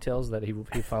some details that he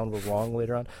found were wrong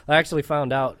later on. I actually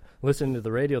found out listening to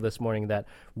the radio this morning that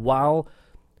while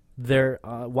they're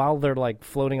like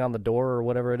floating on the door or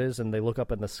whatever it is, and they look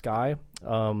up in the sky,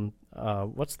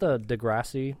 what's the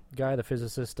Degrassi guy, the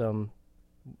physicist,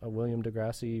 William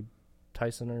Degrassi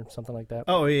Tyson or something like that?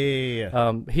 Oh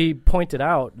yeah. He pointed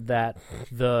out that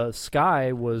the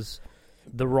sky was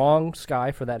the wrong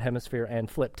sky for that hemisphere and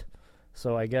flipped.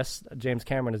 So I guess James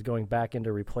Cameron is going back in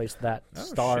to replace that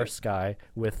star sky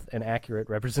with an accurate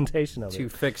representation of To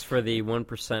it. fix for the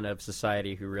 1% of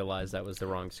society who realized that was the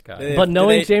wrong sky. But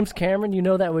knowing they- James Cameron,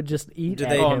 that would just eat Did at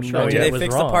they, him. sure. knowing did it they was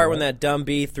fix wrong, the part when right? that dumb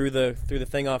bee threw the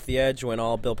thing off the edge when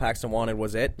all Bill Paxton wanted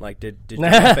was it? Like, did you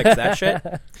fix that shit?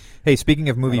 Hey, speaking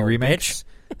of movie Little remakes,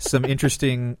 some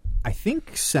interesting, I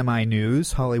think,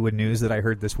 semi-news, Hollywood news that I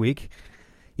heard this week.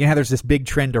 You know how there's this big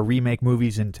trend to remake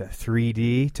movies into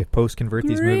 3D, to post-convert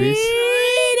these movies?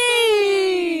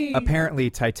 Apparently,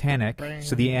 Titanic,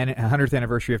 so the 100th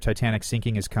anniversary of Titanic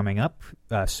sinking is coming up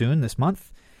soon, this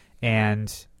month.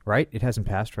 And, right, it hasn't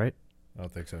passed, right? I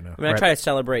don't think so. No. I mean, I Right. try to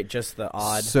celebrate just the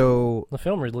odd So, The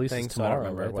film releases thing, so I don't tomorrow,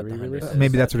 remember right? what The the re-release? 100th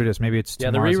maybe that's what it is. Maybe it's Yeah,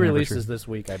 the tomorrow's re-release anniversary. is this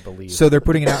week, I believe. So they're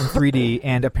putting it out in 3D,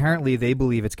 and apparently they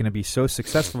believe it's going to be so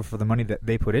successful for the money that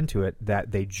they put into it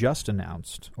that they just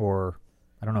announced, or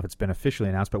I don't know if it's been officially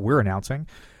announced, but we're announcing,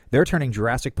 they're turning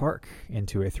Jurassic Park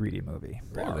into a 3D movie.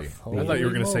 Really? Holy I thought you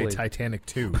were going to say moly. Titanic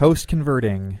 2.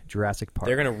 Post-converting Jurassic Park.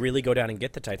 They're going to really go down and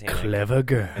get the Titanic. Clever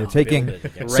girl. They're taking... Build it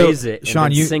again. So, Raise it, and Sean,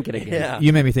 then you- sink it again. Yeah.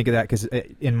 You made me think of that because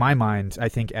in my mind, I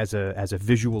think as a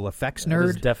visual effects It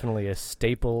is nerd, definitely a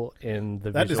staple in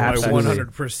the That is visual my effects. Absolutely.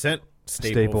 100%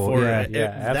 staple, Staple, for yeah. it. Yeah,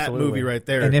 That absolutely. movie right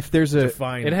there. and if there's a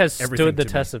defined It has everything stood the to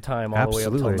me. test of time all the way up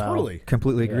Absolutely. till now. Totally.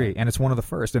 completely agree, Yeah. and it's one of the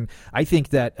first. And I think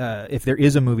that if there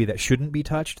is a movie that shouldn't be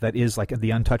touched, that is like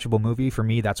the untouchable movie for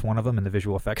me. That's one of them in the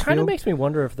visual effects Kind of field. makes me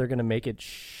wonder if they're going to make it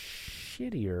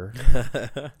shittier.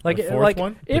 like, The fourth like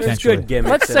one? if There's good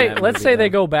gimmicks. let's in say that let's movie, say they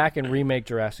though. go back and remake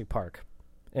Jurassic Park.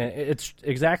 And it's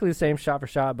exactly the same shot for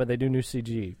shot, but they do new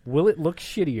CG. Will it look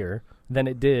shittier than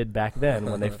it did back then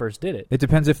when they first did it? It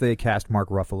depends if they cast Mark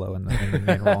Ruffalo in the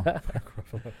main role.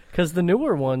 Because the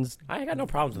newer ones, I got no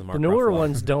problems with Mark the newer Ruffalo.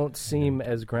 ones don't seem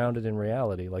as grounded in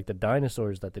reality. Like the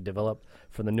dinosaurs that they developed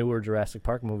for the newer Jurassic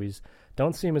Park movies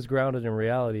don't seem as grounded in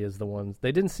reality as the ones.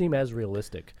 They didn't seem as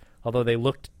realistic, although they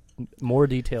looked more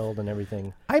detailed and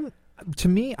everything. To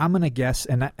me, I'm going to guess,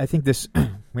 and I think this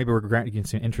maybe we're getting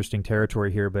into interesting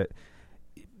territory here, but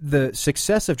the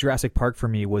success of Jurassic Park for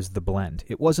me was the blend.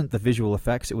 It wasn't the visual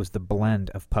effects, it was the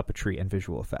blend of puppetry and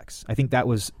visual effects. I think that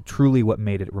was truly what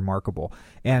made it remarkable.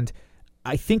 And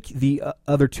I think the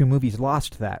other two movies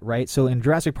lost that, right? So in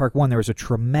Jurassic Park 1, there was a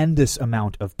tremendous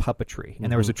amount of puppetry,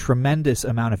 and there was a tremendous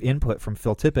amount of input from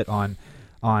Phil Tippett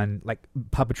on like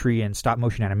puppetry and stop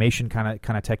motion animation kind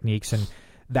of techniques and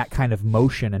that kind of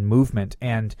motion and movement,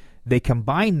 and they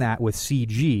combined that with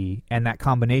CG, and that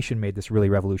combination made this really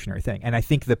revolutionary thing. And I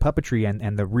think the puppetry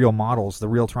and the real models, the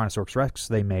real Tyrannosaurus Rex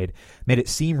they made it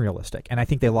seem realistic. And I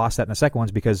think they lost that in the second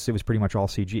ones because it was pretty much all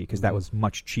CG, because that was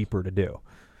much cheaper to do.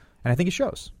 And I think it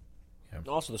shows.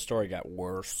 Also, the story got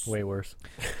worse. Way worse.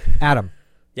 Adam.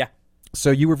 Yeah.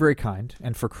 So you were very kind,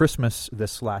 and for Christmas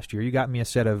this last year, you got me a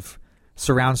set of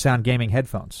surround sound gaming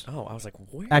headphones. Oh, I was like,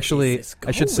 where Actually, is this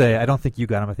I should going? say I don't think you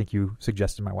got them. I think you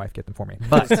suggested my wife get them for me.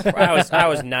 But I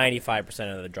was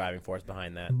 95% of the driving force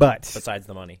behind that. but Besides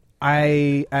the money,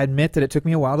 I admit that it took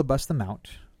me a while to bust them out.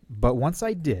 But once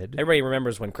I did, everybody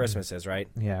remembers when Christmas is, right?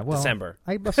 yeah, well, December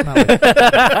I bust them out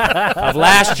like of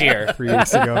last year. 3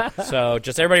 weeks ago. So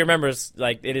just everybody remembers,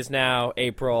 like it is now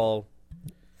April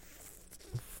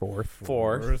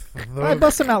 4th. I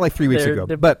bust them out like 3 weeks They're- ago.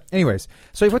 they're- But anyways,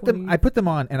 so I put them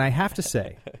on, and I have to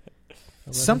say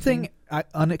something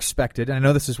unexpected. And I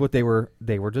know this is what they were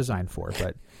designed for,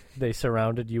 but They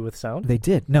surrounded you with sound. they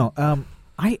did. No,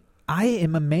 I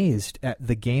am amazed at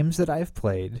the games that I've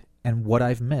played and what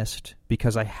I've missed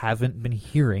because I haven't been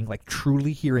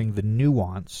truly hearing the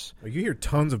nuance. Well, you hear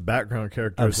tons of background Of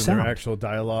characters and their sound. actual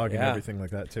dialogue and Yeah. everything like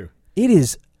that too. It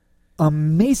is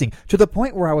amazing to the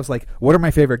point where I was like, what are my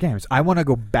favorite games? I want to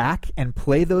go back and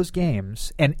play those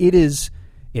games, and it is,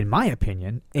 in my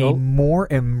opinion, a Go- more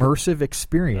immersive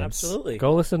experience. Absolutely.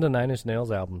 Go listen to Nine Inch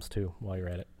Nails albums too while you're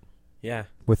at it. Yeah.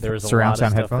 With There's a surround lot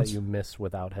sound of stuff headphones. that you miss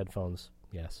without headphones.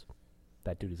 Yes,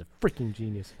 that dude is a freaking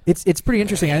genius. It's pretty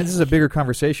interesting. And this is a bigger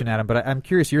conversation, Adam, but I'm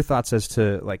curious your thoughts as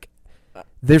to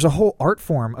there's a whole art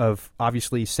form of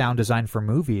obviously sound design for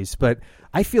movies, but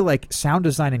I feel like sound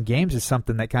design in games is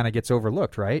something that kind of gets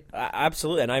overlooked, right?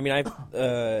 Absolutely. And I mean,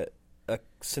 I've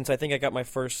since I think I got my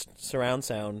first surround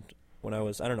sound when I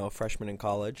was, I don't know, a freshman in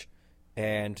college,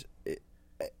 and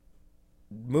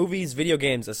movies, video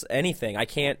games, anything, I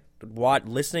can't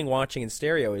listening, watching in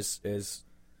stereo is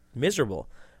miserable.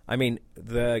 I mean,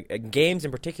 the games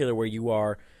in particular where you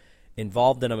are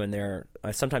involved in them and they're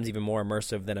sometimes even more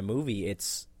immersive than a movie,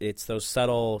 it's those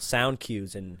subtle sound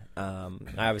cues. And I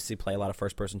obviously play a lot of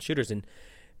first-person shooters, and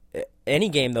any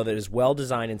game though that is well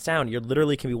designed in sound, you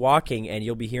literally can be walking and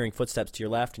you'll be hearing footsteps to your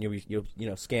left, and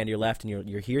you'll scan to your left and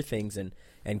you'll hear things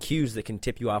and cues that can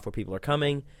tip you off where people are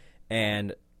coming.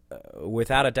 And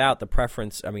without a doubt, the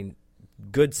preference, I mean,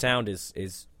 good sound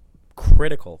is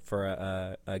critical for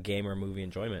a game or movie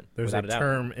enjoyment. There's without a doubt.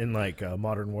 term in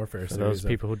Modern Warfare For series those of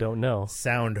people who don't know,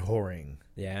 sound whoring.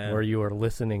 Yeah. where you are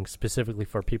listening specifically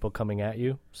for people coming at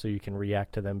you, so you can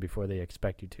react to them before they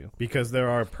expect you to. Because there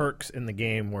are perks in the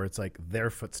game where it's like their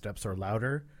footsteps are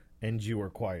louder and you are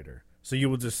quieter. So you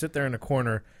will just sit there in a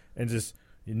corner and just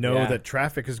Yeah. that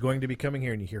traffic is going to be coming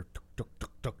here, and you hear tuk tuk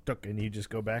tuk tuk tuk, and you just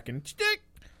go back and stick,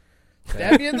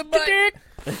 stab you in the butt.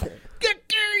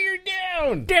 You're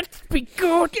down.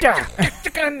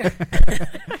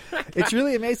 It's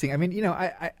really amazing. I mean,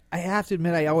 I have to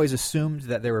admit, I always assumed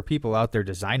that there were people out there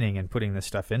designing and putting this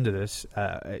stuff into this,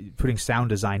 putting sound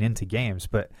design into games.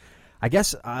 But I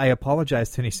guess I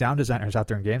apologize to any sound designers out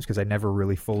there in games because I never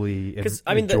really fully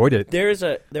enjoyed it.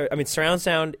 I mean, surround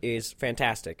sound is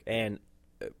fantastic, and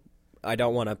I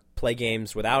don't want to play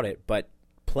games without it. But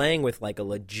playing with like a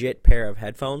legit pair of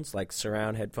headphones, like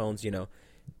surround headphones,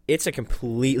 it's a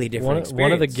completely different experience.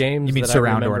 One of the games You mean that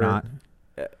surround I or remember,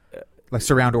 not? Like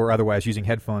surround or otherwise using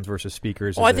headphones versus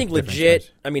speakers. Oh, is I a think different legit.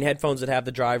 experience. I mean, headphones that have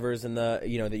the drivers and that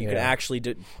you can Yeah. actually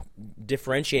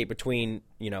differentiate between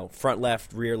front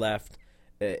left, rear left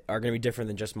are going to be different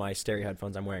than just my stereo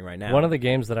headphones I'm wearing right now. One of the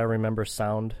games that I remember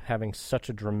sound having such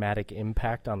a dramatic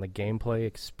impact on the gameplay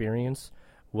experience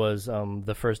was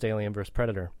the first Alien vs.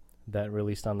 Predator that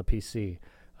released on the PC.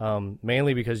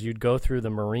 Mainly because you'd go through the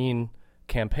Marine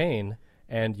campaign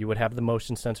and you would have the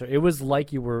motion sensor. It was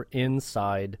like you were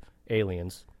inside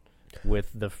Aliens with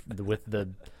the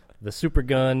super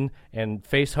gun and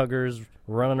face huggers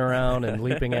running around and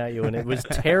leaping at you, and it was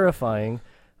terrifying.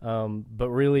 But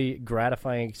really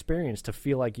gratifying experience to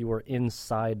feel like you were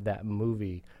inside that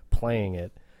movie playing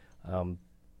it.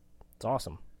 It's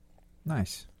awesome.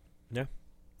 Nice. And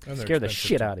they're Scare the expensive,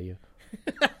 shit too. out of you.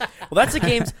 Well, that's the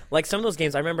games. Like some of those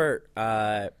games, I remember.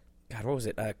 God, what was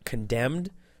it?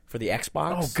 Condemned for the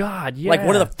Xbox. Oh God, yeah. Like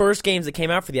one of the first games that came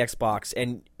out for the Xbox,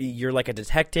 and you're like a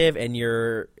detective, and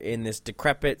you're in this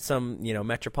decrepit,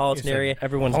 metropolitan Yes, area.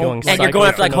 Everyone's Home- going. And you're psycho going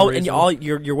after for like no home, and reason. all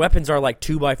your weapons are like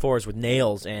 2x4s with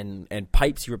nails and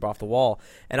pipes you rip off the wall.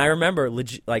 And I remember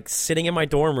like sitting in my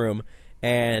dorm room,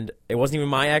 and it wasn't even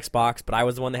my Xbox, but I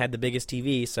was the one that had the biggest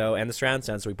TV, and the surround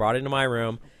sound. So we brought it into my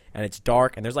room, and it's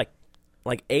dark, and there's like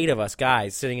 8 of us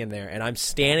guys sitting in there, and I'm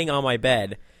standing on my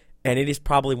bed, and it is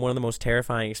probably one of the most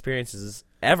terrifying experiences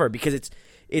ever because it's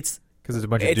Because there's a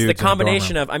bunch of it's dudes the in a dorm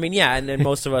combination room. of, I mean, yeah, and then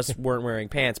most of us weren't wearing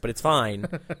pants, but it's fine.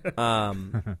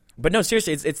 But no,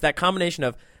 seriously, it's that combination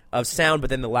of of sound, but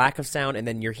then the lack of sound, and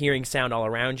then you're hearing sound all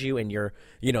around you, and you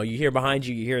hear behind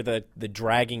you, you hear the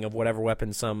dragging of whatever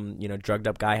weapon some drugged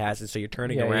up guy has, and so you're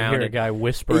turning around. You hear a guy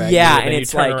whisper at yeah, you, and then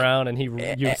it's you turn like, around, and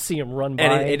you see him run by.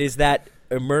 and it is that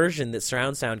immersion that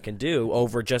surround sound can do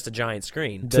over just a giant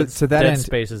screen. To that Dead end,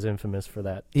 Space is infamous for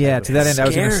that. yeah. type To of that end, I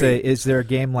was going to Scary. say, is there a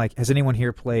game like? Has anyone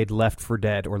here played Left 4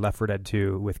 Dead or Left 4 Dead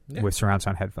 2 with surround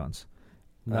sound headphones?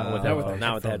 Not with Not with headphones.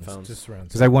 Not with headphones. Just surround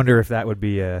Because I wonder if that would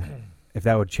be if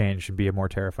that would change and be a more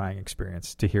terrifying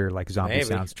experience to hear like zombie Maybe.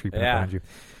 sounds creeping Yeah. up behind you.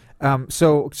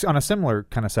 So on a similar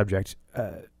kind of subject,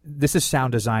 this is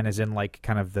sound design, as in like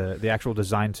kind of the actual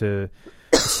design to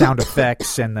sound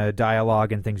effects and the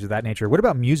dialogue and things of that nature. What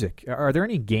about music? Are there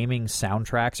any gaming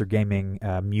soundtracks or gaming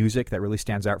music that really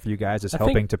stands out for you guys as I think-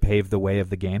 helping to pave the way of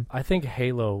the game? I think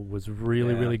Halo was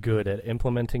really, really good at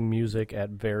implementing music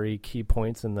at very key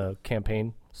points in the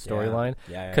campaign storyline.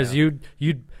 Yeah. Because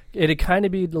it'd kind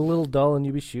of be a little dull, and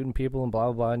you'd be shooting people and blah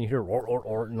blah blah, and you hear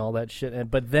or and all that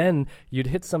shit. But then you'd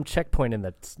hit some checkpoint, and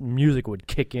that music would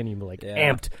kick in. You'd be like,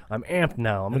 Yeah. amped. I'm amped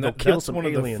now. I'm And gonna go kill that's some one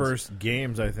aliens. of the first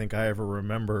games I think I ever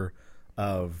remember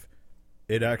of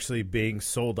it actually being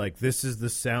sold. Like, this is the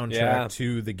soundtrack Yeah.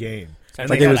 to the game. Sounds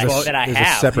Like like it was that a, that I it was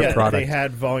have. a separate Yeah, product. they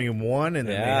had Volume 1, and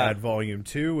then they Yeah. had Volume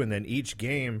 2, and then each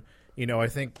game, I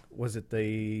think, was it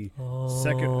the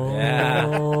second?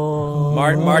 Yeah.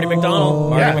 Marty McDonald.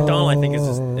 Marty McDonald, I think,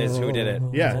 is who did it.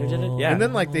 Yeah. Is that who did it? Yeah. And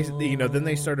then like then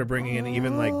they started bringing in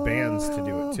even like bands to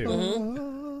do it too.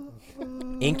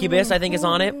 Mm-hmm. Incubus, I think, is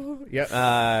on it.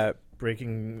 Yep.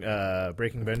 Breaking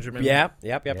Benjamin.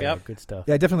 Yep. Good stuff.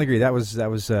 Yeah, I definitely agree. That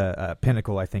was a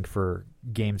pinnacle, I think, for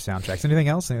game soundtracks. Anything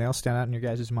else stand out in your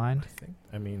guys' mind?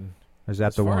 I mean, Or is that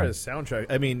as the far one? as soundtrack,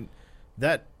 I mean,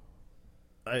 that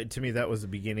to me that was the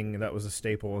beginning. That was a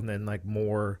staple, and then like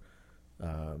more,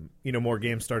 more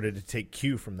games started to take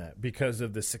cue from that because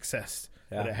of the success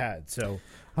that it had. So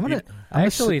I'm gonna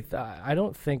I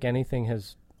don't think anything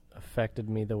has affected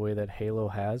me the way that Halo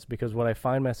has, because what I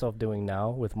find myself doing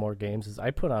now with more games is I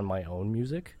put on my own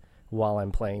music while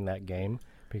I'm playing that game,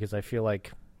 because I feel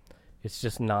like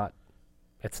it's not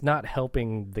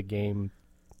helping the game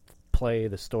play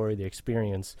the story, the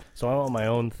experience. So I want my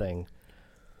own thing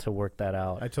to work that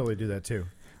out. I totally do that too.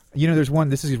 there's one.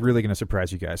 This is really going to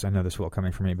surprise you guys. I know this will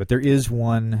coming from me, but there is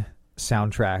one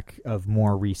soundtrack of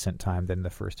more recent time than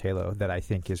the first Halo that I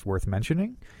think is worth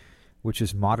mentioning, which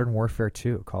is Modern Warfare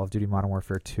 2, Call of Duty Modern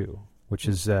Warfare 2, which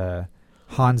is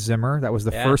Hans Zimmer. That was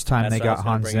the first time that's they what I was got gonna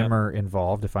Hans bring up. Zimmer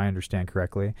involved, if I understand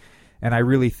correctly. And I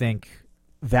really think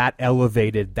that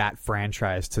elevated that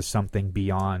franchise to something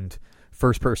beyond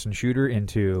first-person shooter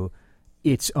into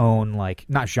its own, like,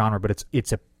 not genre, but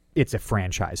it's a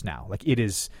franchise now. Like, it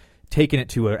is taken it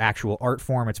to an actual art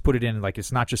form. It's put it in, like,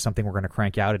 it's not just something we're going to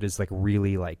crank out. It is, like,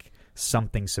 really, like,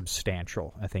 something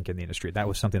substantial, I think, in the industry. That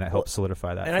was something that helped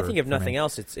solidify that. And I think if nothing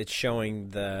else, it's showing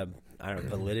the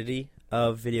validity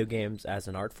of video games as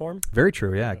an art form. Very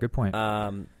true, yeah, good point.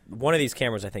 One of these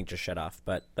cameras, I think, just shut off,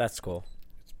 but that's cool.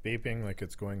 It's beeping like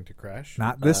it's going to crash.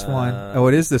 Not this one. Oh,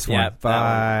 it is this Yeah, one.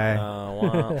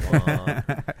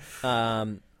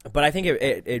 Bye. But I think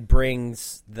it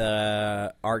brings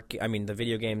the the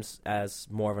video games as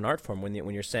more of an art form. When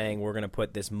you're saying we're going to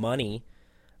put this money,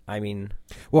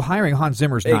 Well, hiring Hans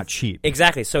Zimmer's not cheap.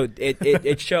 Exactly. So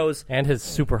it shows, And his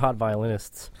super hot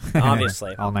violinists.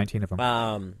 obviously. All 19 of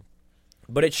them.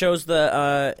 But it shows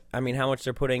how much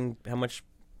they're putting, how much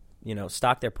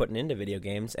stock they're putting into video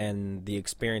games and the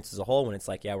experience as a whole. When it's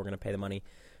like, yeah, we're going to pay the money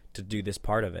to do this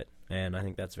part of it, and I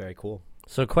think that's very cool.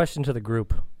 So, question to the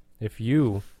group: if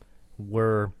you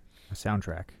were A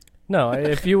soundtrack.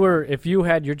 if you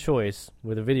had your choice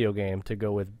with a video game to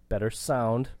go with better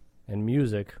sound and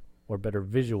music or better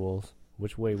visuals,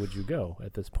 which way would you go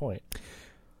at this point?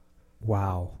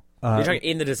 Wow. You're talking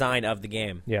in the design of the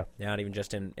game, Yeah. not even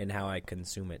just in how I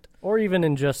consume it. Or even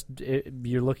in just,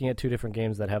 you're looking at two different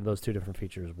games that have those two different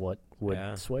features. What would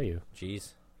Yeah. sway you?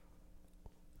 Jeez.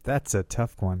 That's a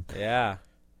tough one. Yeah.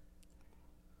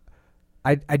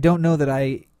 I don't know that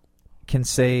I can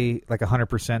say like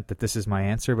 100% that this is my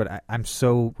answer, but I'm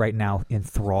so right now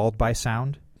enthralled by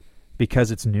sound because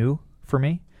it's new for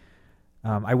me.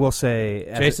 I will say,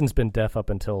 Jason's been deaf up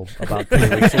until about 3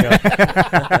 weeks ago.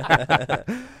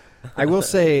 I will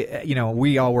say,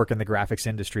 we all work in the graphics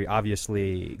industry.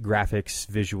 Obviously, graphics,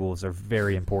 visuals are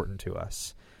very important to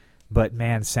us. But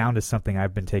man, sound is something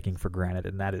I've been taking for granted,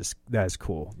 and that is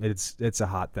cool. It's a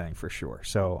hot thing for sure.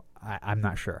 So I'm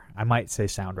not sure. I might say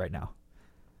sound right now.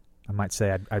 I might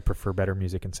say I'd prefer better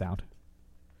music and sound.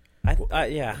 I think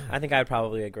I would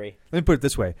probably agree. Let me put it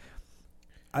this way: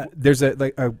 there's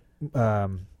not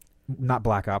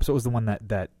Black Ops. What was the one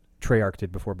that Treyarch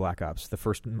did before Black Ops, the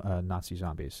first Nazi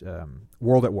zombies,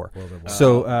 World at War.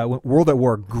 So World at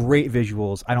War, great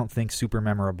visuals. I don't think super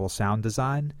memorable sound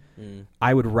design.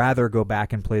 I would rather go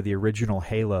back and play the original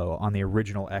Halo on the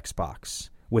original Xbox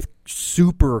with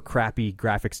super crappy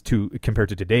graphics compared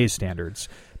to today's standards,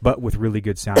 but with really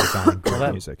good sound design and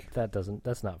great music.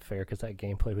 That's not fair because that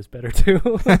gameplay was better too.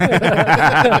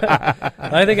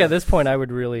 I think at this point I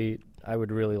would really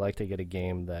like to get a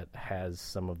game that has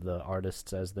some of the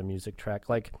artists as the music track.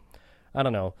 Like, I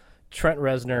don't know, Trent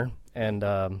Reznor and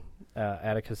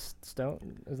Atticus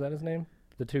Stone, is that his name?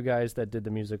 The two guys that did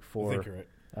the music for I think you're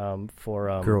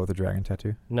right. Girl with a dragon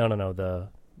tattoo. No, the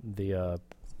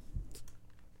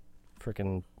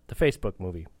freaking the Facebook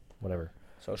movie, whatever.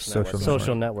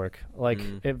 Social Network. Like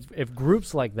if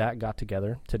groups like that got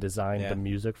together to design the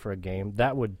music for a game,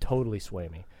 that would totally sway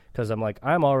me. Because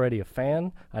I'm already a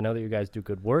fan. I know that you guys do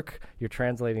good work. You're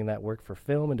translating that work for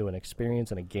film into an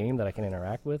experience in a game that I can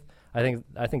interact with. I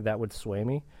think that would sway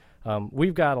me.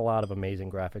 We've got a lot of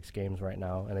amazing graphics games right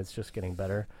now, and it's just getting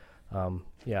better.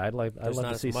 I'd love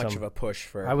to see much of a push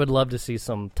for. I would love to see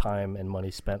some time and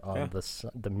money spent on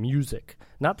the music,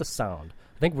 not the sound.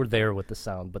 I think we're there with the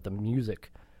sound, but the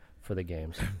music for the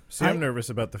games. See, I'm nervous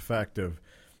about the fact of,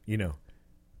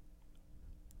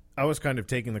 I was kind of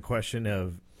taking the question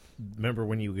of, remember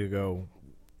when you could go,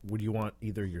 would you want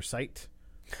either your sight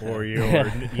or your,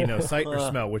 sight or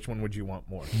smell? Which one would you want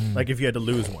more? Like if you had to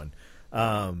lose one,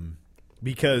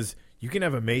 because you can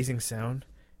have amazing sound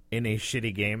in a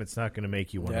shitty game. It's not going to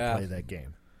make you want to play that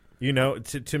game.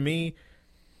 To me,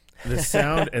 the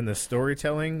sound and the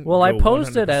storytelling. Well, I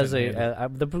posed it as hand.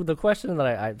 the question that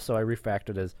I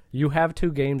refactored is: you have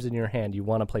two games in your hand. You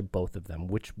want to play both of them.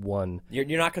 Which one? You're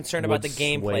not concerned about the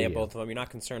gameplay of both of them. You're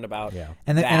not concerned about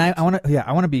And I want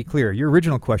to be clear. Your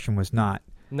original question was not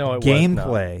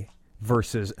gameplay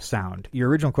versus sound. Your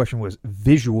original question was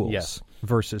visuals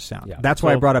versus sound. Yeah. That's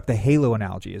why I brought up the Halo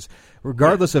analogy. Is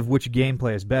regardless of which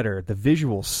gameplay is better, the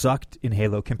visuals sucked in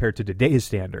Halo compared to today's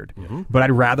standard. But I'd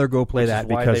rather go play that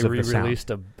because of the sound. Released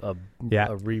a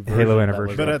Halo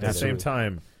Anniversary. But at the same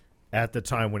time, at the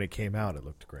time when it came out, it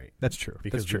looked great. That's true.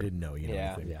 Because That's true. we didn't know.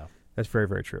 Anything. That's very,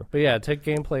 very true. But take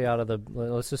gameplay out of the.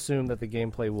 Let's assume that the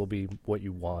gameplay will be what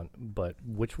you want. But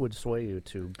which would sway you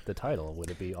to the title?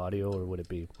 Would it be audio or would it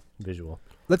be visual?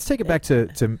 Let's take it back to.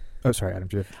 Oh, sorry, Adam.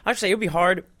 I'd say it would be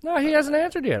hard. No, he hasn't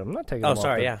answered yet. I'm not taking. Oh,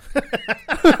 sorry. Yeah.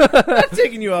 I'm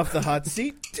taking you off the hot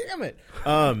seat. Damn it.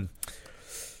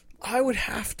 I would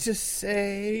have to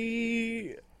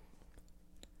say.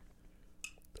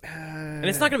 And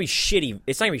it's not going to be shitty.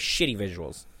 It's not going to be shitty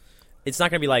visuals. It's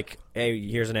not going to be like, hey,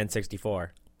 here's an N64.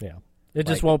 Yeah. It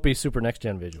just won't be super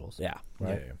next-gen visuals. Yeah.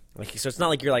 Right? Yeah. So it's not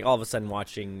like you're all of a sudden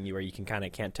watching where you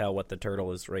can't tell what the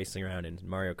turtle is racing around in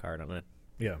Mario Kart on a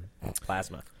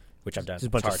plasma, which I've done. Just a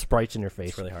bunch of sprites in your face.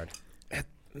 It's really hard.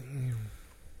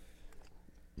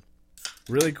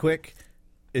 Really quick,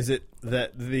 is it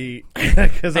that the...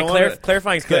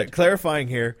 clarifying is good. Clarifying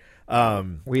here.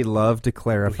 We love to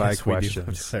clarify questions. We do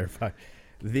love to clarify.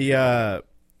 The...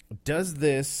 Does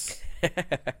this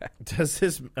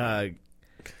God,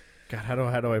 how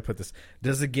do I put this?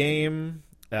 Does the game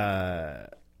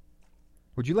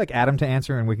would you like Adam to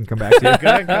answer and we can come back to you? Go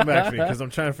ahead and come back to me because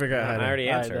I'm trying to figure out how to... I already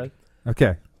answered.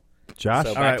 Okay. Josh,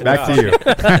 So back to you.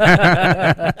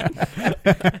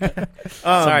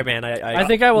 Sorry, man. I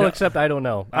think I will accept I don't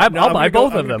know. I'll buy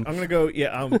both of them. I'm going to go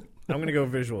I'm going to go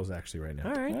visuals actually right now.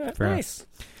 All right. Fair Nice.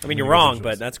 I mean, you're wrong,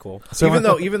 but that's cool.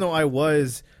 So even though I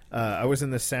was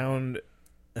in the sound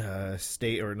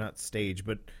state, or not stage,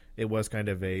 but it was kind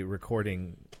of a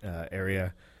recording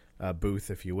area, booth,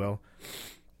 if you will,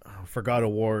 for God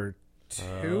of War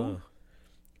 2.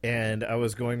 And I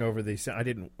was going over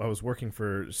I was working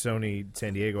for Sony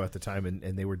San Diego at the time,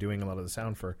 and they were doing a lot of the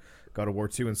sound for God of War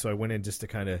 2. And so I went in just to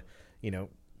kind of,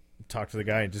 talk to the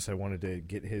guy, and I wanted to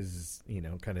get his,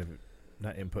 kind of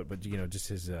not input, but, just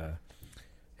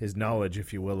his knowledge,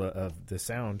 if you will, of the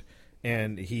sound.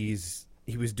 And he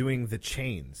was doing the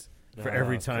chains for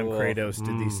every time Kratos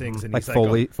did these things. And like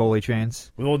he's Foley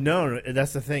chains? Well, no,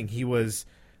 that's the thing. He was...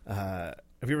 have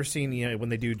you ever seen, when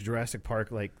they do Jurassic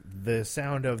Park, like the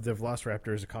sound of the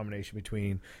Velociraptor is a combination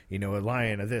between, a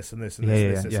lion, a this and this and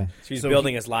this. Yeah. So he's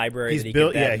building his library. He's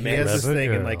built, he has this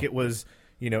thing, and like it was,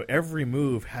 every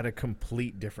move had a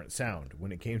complete different sound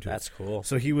when it came to it. That's cool.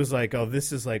 So he was like, oh,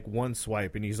 this is like one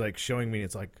swipe, and he's like showing me, and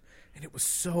it's like, and it was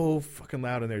so fucking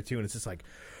loud in there too, and it's just like,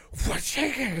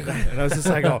 and I was just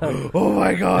like, oh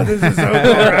my God, this is so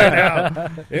cool right now.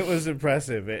 It was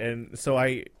impressive. And so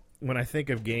when I think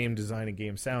of game design and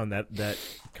game sound, that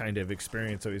kind of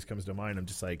experience always comes to mind. I'm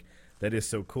just like, that is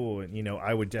so cool. And,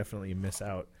 I would definitely miss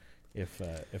out, if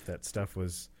that stuff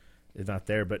is not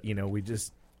there. But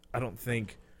I don't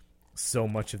think so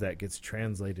much of that gets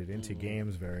translated into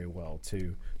games very well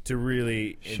to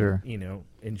really Sure.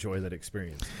 enjoy that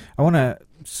experience. I want to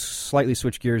slightly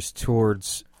switch gears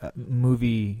towards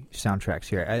movie soundtracks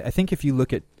here. I think if you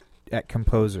look at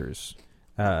composers,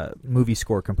 movie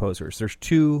score composers, there's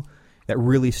two that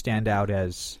really stand out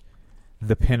as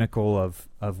the pinnacle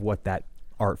of what that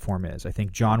art form is. I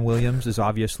think John Williams is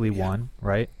obviously one,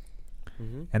 right?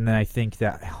 Mm-hmm. And then I think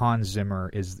that Hans Zimmer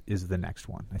is the next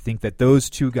one. I think that those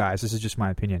two guys, this is just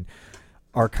my opinion,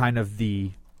 are kind of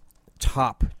the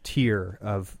top tier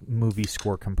of movie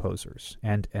score composers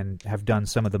and have done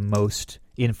some of the most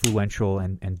influential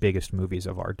and biggest movies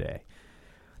of our day.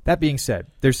 That being said,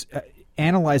 there's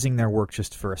analyzing their work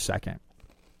just for a second.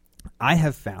 I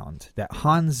have found that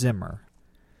Hans Zimmer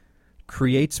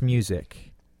creates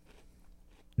music.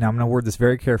 Now I'm going to word this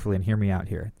very carefully and hear me out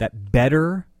here. That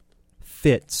better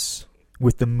fits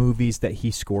with the movies that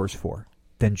he scores for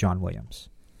than John Williams.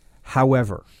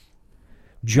 However,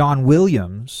 John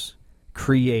Williams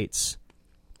creates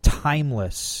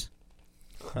timeless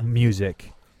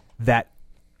music that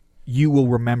you will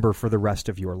remember for the rest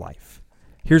of your life.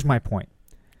 Here's my point.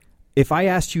 If I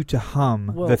asked you to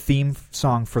hum the theme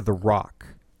song for The Rock,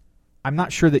 I'm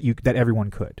not sure that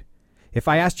everyone could. If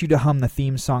I asked you to hum the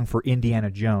theme song for Indiana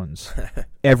Jones,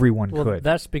 everyone could.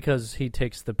 That's because he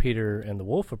takes the Peter and the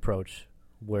Wolf approach,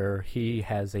 where he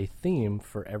has a theme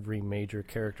for every major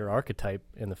character archetype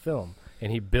in the film,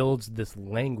 and he builds this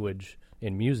language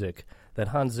in music that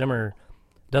Hans Zimmer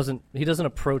doesn't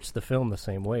approach the film the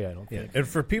same way, I don't think. And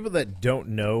for people that don't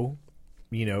know,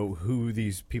 who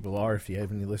these people are, if you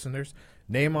have any listeners,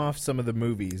 name off some of the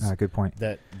movies good point.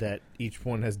 that each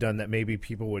one has done that maybe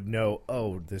people would know,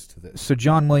 this to this. So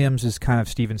John Williams is kind of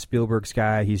Steven Spielberg's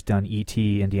guy. He's done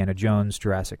E.T., Indiana Jones,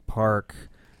 Jurassic Park,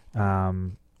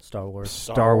 Star Wars.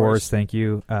 Star Wars, thank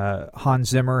you. Hans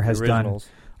Zimmer has done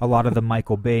a lot of the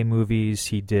Michael Bay movies.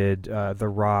 He did The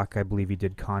Rock. I believe he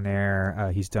did Con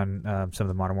Air. He's done some of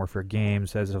the Modern Warfare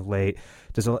games as of late.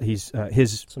 He's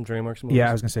his some DreamWorks movies. Yeah,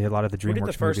 I was going to say a lot of the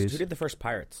DreamWorks movies. Who did the first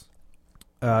Pirates?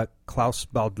 Klaus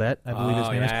Baldet, I believe his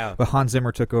name yeah. is. But Hans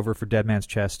Zimmer took over for Dead Man's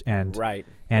Chest and Klaus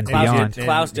beyond.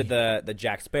 Klaus did the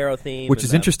Jack Sparrow theme. Which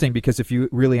is interesting because if you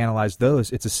really analyze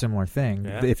those, it's a similar thing.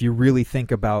 Yeah. If you really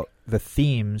think about the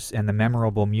themes and the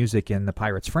memorable music in the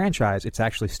Pirates franchise, it's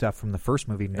actually stuff from the first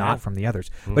movie, not from the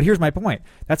others. But here's my point.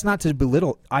 That's not to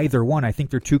belittle either one. I think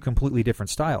they're two completely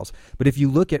different styles. But if you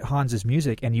look at Hans's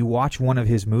music and you watch one of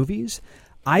his movies,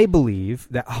 I believe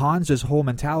that Hans's whole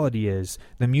mentality is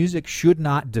the music should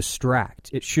not distract.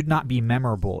 It should not be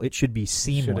memorable. It should be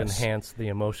seamless. It should enhance the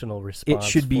emotional response it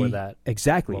should be, for that.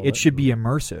 Exactly. moment. It should be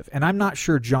immersive. And I'm not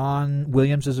sure John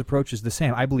Williams' approach is the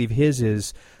same. I believe his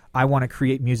is, I want to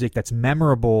create music that's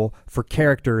memorable for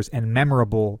characters and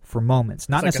memorable for moments,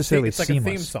 not necessarily it's like seamless. a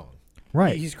theme song.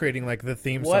 Right. He's creating like the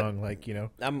theme What? song, like,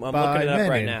 I'm by looking it up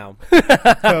right Menon.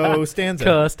 now. Costanza.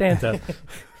 Costanza.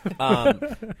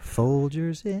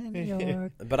 Folgers in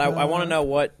your But I want to know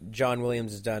what John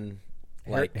Williams has done.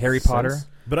 Like Harry since. Potter.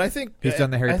 But I think He's done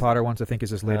the Harry I- Potter ones, I think,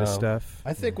 is his latest Oh. stuff.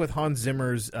 I think with Hans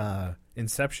Zimmer's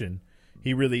Inception,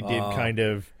 he really did kind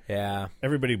of Yeah.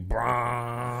 everybody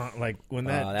brah, like when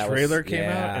that, that was- trailer came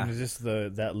yeah. out and it was just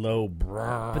that low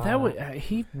brah. But that would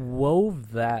he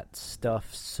wove that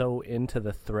stuff so into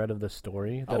the thread of the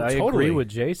story that Oh, I totally. agree with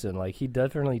Jason. Like he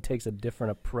definitely takes a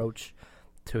different approach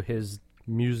to his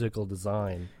musical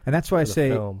design. And that's why I for the say,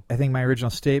 film. I think my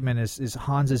original statement is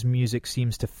Hans's music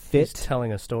seems to He's fit.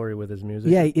 telling a story with his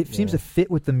music. Yeah, it seems to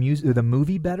fit with the music, the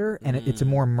movie better, and it's a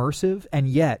more immersive. And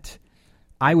yet,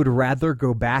 I would rather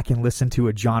go back and listen to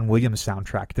a John Williams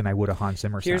soundtrack than I would a Hans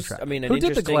Zimmer soundtrack. I mean, an Who did the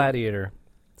interesting Gladiator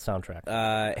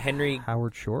soundtrack? Henry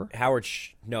Howard Shore,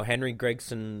 Henry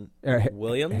Gregson He-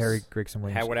 Williams. Harry Gregson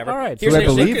Williams. Whatever. All right, Here's Who I an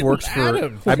believe interesting- works for.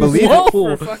 Adam. I believe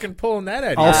for fucking pulling that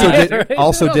out. also Yeah. did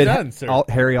also Well did done, sir.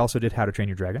 Harry also did How to Train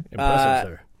Your Dragon. Impressive,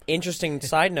 sir. Interesting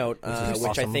side note, which I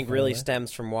awesome, think by really the way.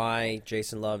 stems from why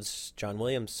Jason loves John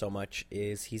Williams so much,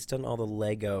 is he's done all the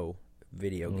Lego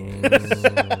video games.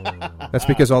 That's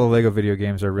because all the Lego video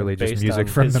games are really just Based music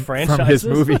on from his from his franchises.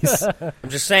 movies.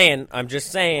 I'm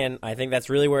just saying. I think that's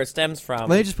really where it stems from.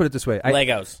 Let me just put it this way.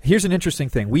 Legos. Here's an interesting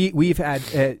thing. We've had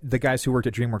the guys who worked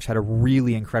at DreamWorks had a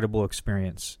really incredible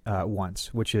experience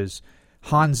once, which is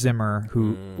Hans Zimmer,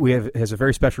 who has a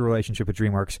very special relationship with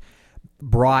DreamWorks,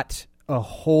 brought a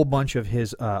whole bunch of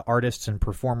his artists and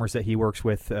performers that he works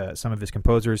with, some of his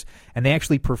composers, and they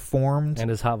actually performed And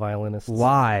his hot violinist.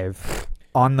 live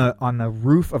on the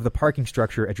roof of the parking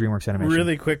structure at DreamWorks Animation.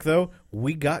 Really quick though,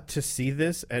 we got to see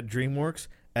this at DreamWorks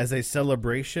as a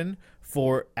celebration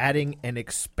for adding an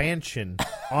expansion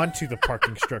onto the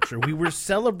parking structure. We were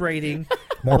celebrating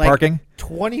More parking?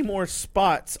 20 more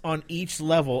spots on each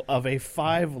level of a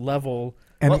 5-level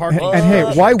And, parking and hey,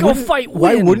 why Go wouldn't fight,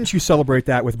 why win. wouldn't you celebrate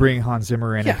that with bringing Hans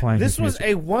Zimmer in and playing this his was music?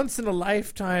 a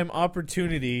once-in-a-lifetime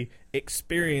opportunity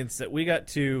experience that we got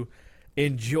to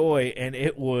enjoy, and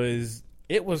it was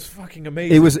fucking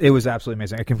amazing. It was absolutely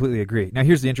amazing. I completely agree. Now,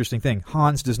 here's the interesting thing: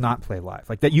 Hans does not play live.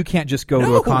 Like that, you can't just go to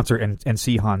No. a concert and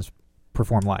see Hans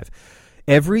perform live.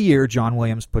 Every year, John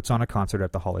Williams puts on a concert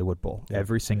at the Hollywood Bowl.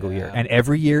 Every single year, and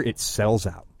every year it sells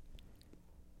out.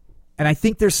 And I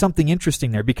think there's something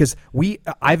interesting there because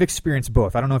I've experienced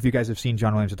both. I don't know if you guys have seen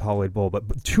John Williams at the Hollywood Bowl,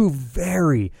 but two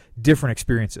very different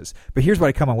experiences. But here's what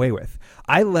I come away with: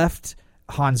 I left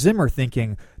Hans Zimmer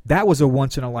thinking that was a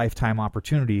once-in-a-lifetime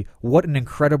opportunity. What an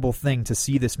incredible thing to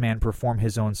see this man perform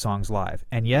his own songs live.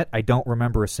 And yet, I don't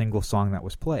remember a single song that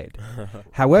was played.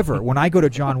 However, when I go to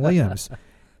John Williams,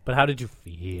 But how did you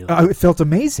feel? it felt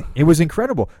amazing. It was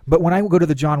incredible. But when I go to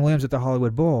the John Williams at the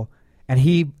Hollywood Bowl, and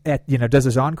he does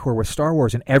his encore with Star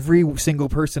Wars, and every single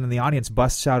person in the audience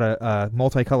busts out a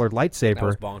multicolored lightsaber. That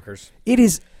was bonkers. It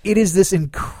is this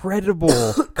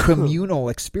incredible communal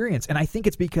experience, and I think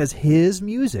it's because his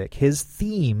music, his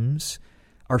themes,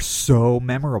 are so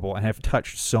memorable and have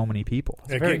touched so many people.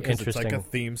 very Again, 'cause it's like a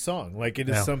interesting. theme song. Like it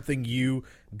is Yeah. something you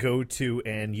go to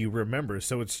and you remember.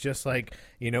 So it's just like,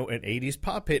 an 80s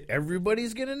pop hit.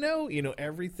 Everybody's going to know,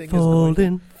 everything is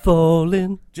going.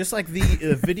 Falling, Just like the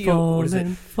video, what is it?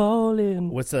 falling.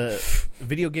 What's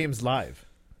Video Games Live?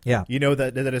 Yeah.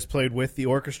 That is played with the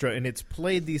orchestra, and it's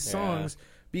played these songs,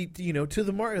 to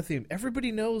the Mario theme.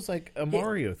 Everybody knows like a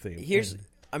Mario theme. Here's,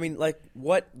 I mean, like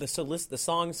what the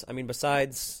songs. I mean,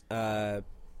 besides,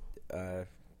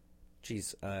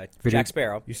 Jack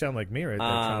Sparrow. You sound like me right there,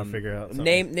 trying to figure out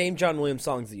something. Name John Williams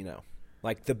songs that you know,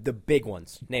 like the big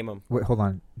ones. Name them. Wait, hold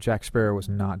on. Jack Sparrow was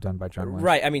not done by John Williams.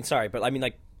 Right. I mean, sorry, but I mean,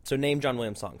 like, so name John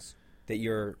Williams songs that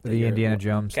you're. The Indiana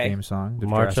Jones okay. theme song, the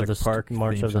March of Jurassic the Park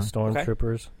March theme of the song,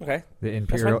 Stormtroopers. Okay. the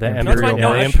Imperial, The That's Imperial fine. No,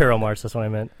 the March. Imperial March. That's what I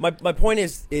meant. My point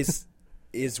is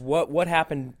what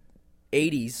happened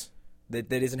 80s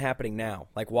that isn't happening now?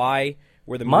 Like, why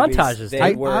were the movies Montages. they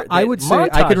I were I that- would say I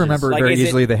could montages. remember Like, very is it-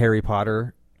 easily the Harry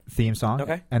Potter theme song.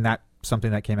 Okay. And that's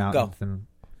something that came out. Go. Nice.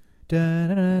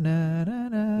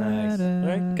 Nice. All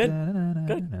right,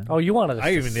 good. Oh, you wanted to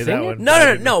I even knew sing that it?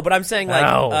 one. No. But I'm saying like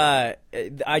Ow.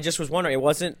 I just was wondering. It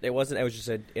wasn't. It was just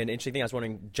an interesting thing. I was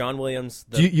wondering. John Williams.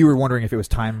 You were wondering if it was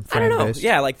time I frame don't know. based?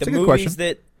 Yeah, like It's the a good movies question.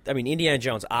 that. I mean, Indiana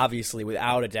Jones, obviously,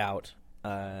 without a doubt,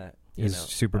 Is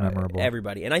super memorable.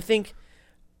 Everybody, and I think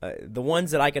the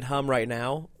ones that I could hum right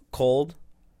now, cold,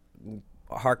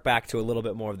 hark back to a little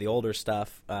bit more of the older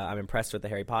stuff. I'm impressed with the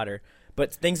Harry Potter,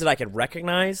 but things that I could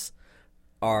recognize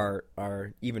are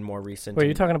even more recent. Wait, are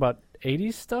you talking about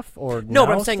 80s stuff or No,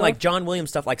 but now I'm saying stuff? like John Williams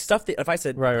stuff, like stuff that if I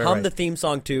said Right, hum right. the theme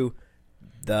song to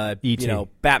the E.T..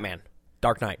 Batman,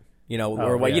 Dark Knight,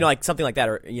 or what yeah. like something like that,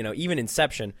 or even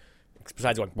Inception.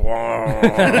 Besides going,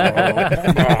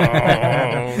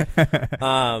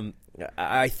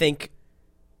 I think,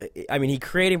 I mean, he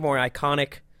created more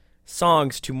iconic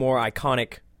songs to more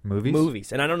iconic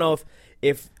Movies? and I don't know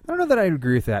if I don't know that I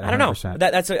agree with that. 100%. I don't know.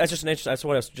 That's just an interest. That's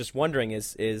what I was just wondering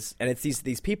is and it's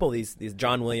these people, these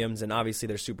John Williams, and obviously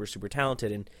they're super super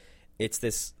talented, and it's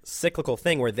this cyclical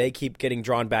thing where they keep getting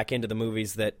drawn back into the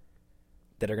movies that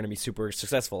are going to be super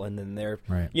successful, and then they're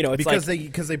Right. it's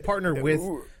because they partner with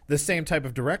the same type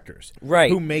of directors,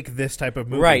 Right. Who make this type of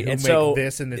movie, Right, Who and make so-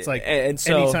 this, and it's like and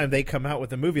so- anytime they come out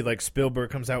with a movie, like Spielberg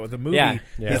comes out with a movie, Yeah.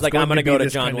 Yeah. He's like, going I'm going to be go to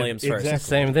this John kind of- Williams first. Exactly.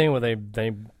 Same thing where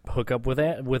they hook up with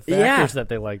Yeah. actors that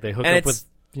they like. They hook And up with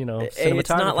It's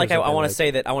not like cinematographers I that want they to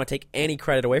say that I want to take any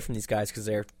credit away from these guys because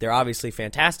they're obviously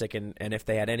fantastic, and if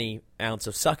they had any ounce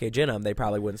of suckage in them, they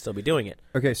probably wouldn't still be doing it.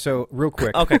 Okay, so real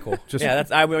quick. Okay, cool. Just- yeah,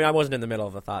 I wasn't in the middle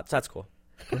of a thought, so that's cool.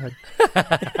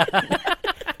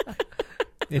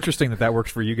 Interesting that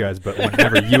works for you guys, but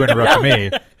whenever you interrupt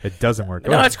me, it doesn't work.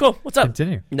 No, that's cool. What's up?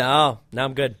 Continue. No,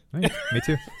 I'm good. Hey, me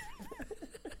too.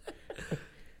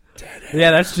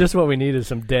 Yeah, that's just what we need is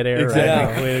some dead air right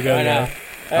now. Way to go, I know.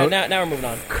 guys. Now we're moving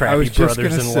on. Crappy I was just going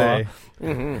to brothers-in-law.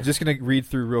 say, just going to read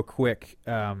through real quick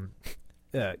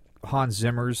Hans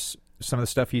Zimmer's, some of the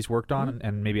stuff he's worked on,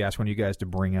 and maybe ask one of you guys to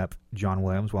bring up John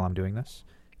Williams while I'm doing this,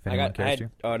 if anyone cares to.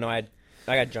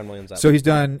 I got John Williams up. So he's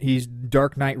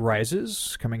Dark Knight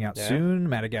Rises coming out Yeah. soon,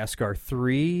 Madagascar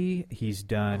 3, he's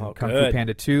done Oh, Kung Fu good.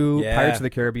 Panda 2, Yeah. Pirates of the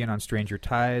Caribbean on Stranger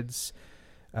Tides,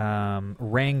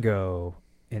 Rango,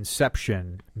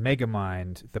 Inception,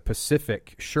 Megamind, The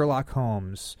Pacific, Sherlock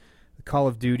Holmes, Call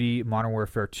of Duty, Modern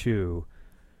Warfare 2.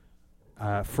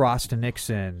 Frost and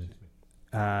Nixon.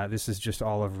 This is just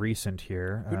all of recent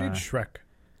here. Who did Shrek?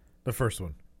 The first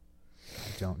one.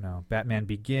 I don't know. Batman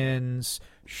Begins,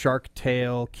 Shark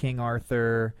Tale, King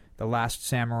Arthur, The Last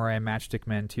Samurai, Matchstick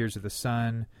Men, Tears of the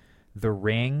Sun, The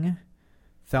Ring,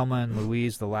 Thelma and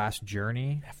Louise, The Last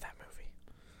Journey, F that movie.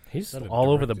 He's Not a all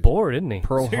over the directed. board, isn't he?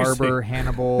 Pearl Seriously. Harbor,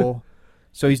 Hannibal.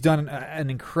 So he's done an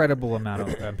incredible amount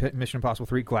of Mission Impossible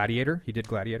 3, Gladiator. He did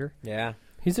Gladiator. Yeah.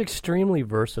 He's extremely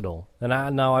versatile.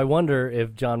 And now I wonder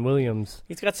if John Williams...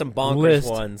 He's got some bonkers List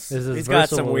ones. is as He's got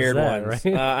some versatile as weird that, ones.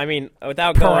 right? I mean,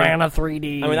 without going... Piranha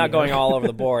 3D. without going all over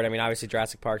the board, I mean, obviously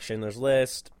Jurassic Park, Schindler's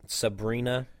List,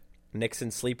 Sabrina,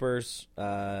 Nixon Sleepers,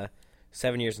 7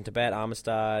 Years in Tibet,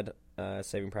 Amistad,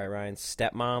 Saving Private Ryan,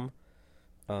 Stepmom.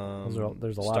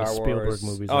 There's a lot Star of Spielberg Wars.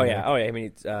 movies Oh in yeah, there. oh yeah. I mean,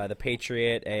 it's, The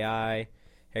Patriot, AI,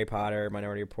 Harry Potter,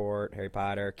 Minority Report, Harry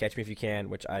Potter, Catch Me If You Can,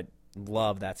 which I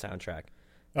love that soundtrack.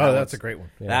 Oh, that's a great one.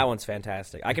 Yeah. That one's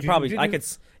fantastic. I could that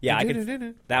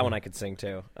one I could sing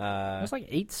too. There's like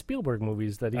 8 Spielberg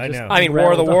movies that he I just know. I mean,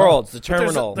 War of the rattled off. Worlds, The But there's-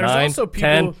 Terminal, There's, 9, also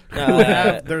 10. people. That Uh,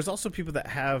 have, there's also people that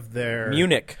have their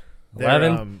Munich. their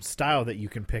 11. style that you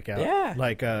can pick out. Yeah.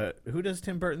 Like who does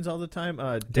Tim Burton's all the time?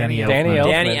 Danny Elfman. Danny Elfman.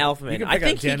 Danny You Elfman. can I pick out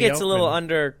think he Danny gets a little Elfman.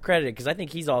 undercredited because I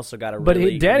think he's also got a But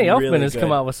really, Danny Elfman really has good.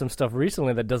 come out with some stuff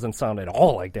recently that doesn't sound at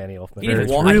all like Danny Elfman. He did,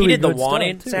 It's he really did the good stuff,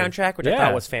 Wanted too. soundtrack, which I Yeah.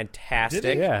 thought was fantastic.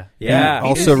 Did he? Yeah. Yeah. He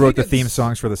also did- wrote he the theme did-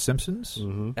 songs for The Simpsons.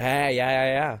 Mm-hmm.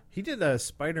 Yeah. He did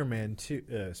Spider-Man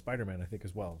 2, Spider-Man I think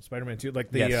as well. Spider-Man 2,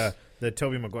 like the Yes. the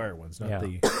Tobey Maguire ones, not Yeah.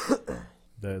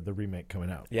 the remake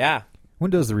coming out. Yeah. When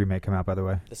does the remake come out, by the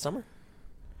way? This summer?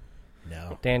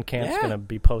 No. Dan Camp's Yeah. going to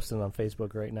be posting on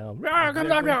Facebook right now.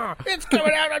 It's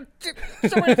coming out.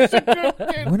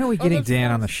 When are we getting Dan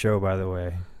on the show, by the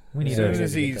way? We need As soon to.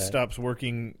 as he get that. stops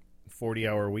working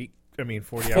 40-hour week. I mean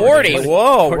 40 40. hours.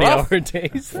 Whoa. 40 rough. hour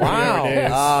days. Wow. days.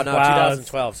 Oh, no. Wow.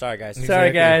 2012. Sorry, guys. Sorry,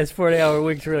 Exactly. guys. 40-hour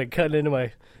weeks really cutting into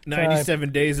my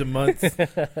 97 days a month. 2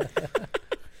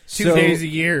 So- days a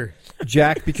year.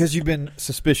 Jack, because you've been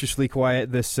suspiciously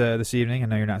quiet this this evening, I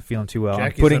know you're not feeling too well.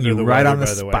 Jackie's I'm putting under you the right weather, on the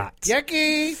by the way. spot.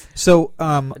 Yucky. So,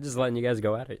 I'm just letting you guys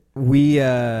go at it. we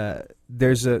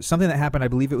there's something that happened. I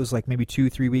believe it was like maybe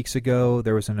 2-3 weeks ago.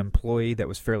 There was an employee that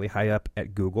was fairly high up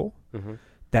at Google Mm-hmm.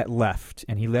 that left,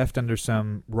 and he left under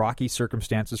some rocky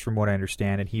circumstances, from what I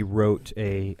understand. And he wrote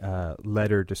a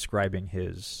letter describing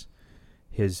his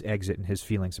exit and his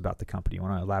feelings about the company. You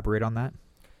want to elaborate on that?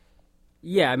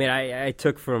 Yeah, I mean, I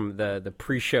took from the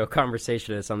pre-show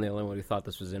conversation as I'm the only one who thought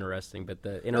this was interesting. But the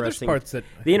Well, there's interesting parts that I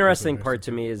think the interesting are part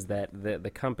to me is that the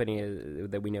company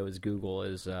that we know as Google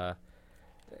is, at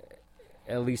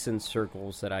least in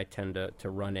circles that I tend to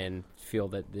run in, feel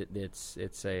that it's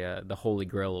the holy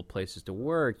grail of places to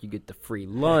work. You get the free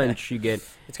lunch. You get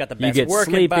It's got the You best get work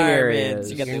sleeping environments.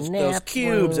 areas. You got Your those nap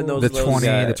cubes and those The those,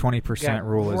 20% got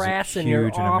rule is grass in your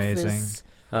huge and amazing. office.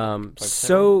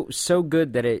 so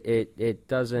good that it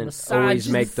doesn't always Massages.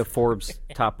 make the Forbes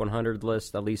top 100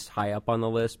 list, at least high up on the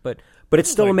list, but it's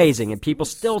still amazing, and people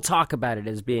still talk about it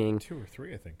as being. 2 or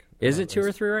 3, I think. Is it 2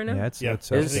 or 3 right now? Yeah, it's Yeah.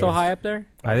 it's, Is it I still think high up there?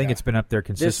 I think it's been up there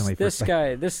consistently This for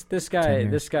guy 10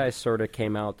 years. this guy sort of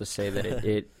came out to say that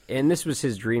it and this was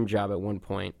his dream job at one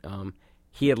point.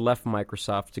 He had left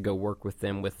Microsoft to go work with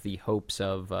them with the hopes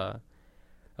of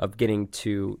getting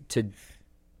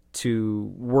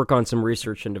to work on some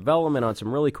research and development on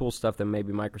some really cool stuff that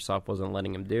maybe Microsoft wasn't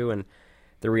letting him do. And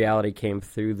the reality came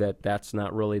through that that's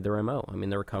not really their MO. I mean,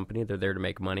 they're a company. They're there to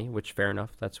make money, which fair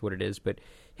enough. That's what it is. But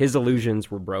his illusions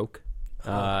were broke.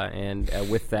 And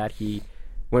with that, he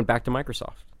went back to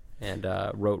Microsoft and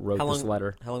wrote this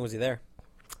letter. How long was he there?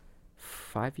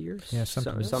 5 years? Yeah,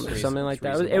 something- something like that.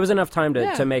 reasonable. It was enough time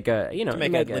Yeah. to make a To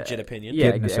make a legit opinion. Yeah,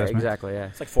 Get an assessment. exactly. Yeah.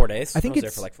 It's like 4 days. I think was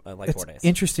it's there for like it's 4 days.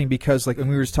 interesting because like when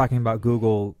we were just talking about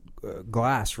Google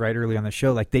Glass right early on the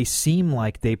show, like they seem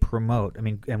like they promote. I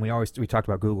mean, and we talked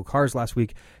about Google Cars last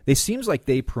week. They seems like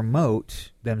they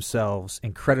promote themselves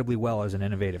incredibly well as an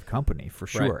innovative company for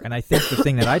sure. Right. And I think the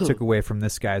thing that I took away from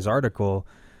this guy's article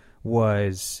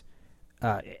was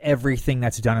everything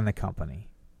that's done in the company.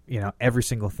 You know, every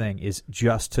single thing is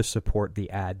just to support the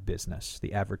ad business,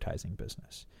 the advertising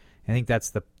business. I think that's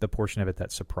the portion of it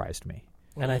that surprised me.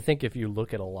 And I think if you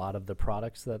look at a lot of the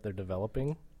products that they're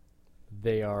developing,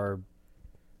 they are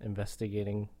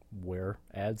investigating where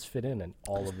ads fit in and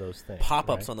all of those things.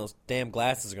 Pop-ups right? on those damn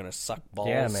glasses are going to suck balls.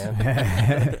 Yeah,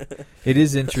 man. It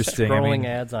is interesting. Scrolling I mean,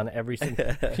 ads on every single...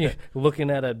 Yeah, looking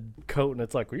at a coat and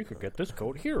it's like, well, you could get this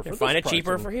coat here for Find this it price.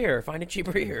 cheaper And, for here. Find it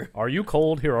cheaper here. Are you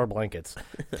cold? Here are blankets.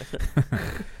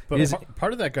 But Is-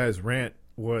 part of that guy's rant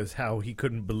was how he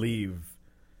couldn't believe,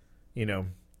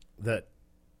 that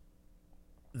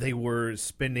they were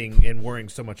spending and worrying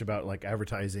so much about like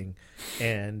advertising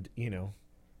and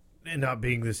and not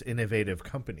being this innovative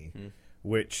company,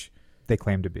 which They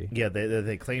claim to be. yeah,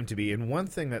 they claim to be. And one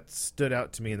thing that stood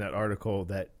out to me in that article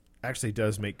that actually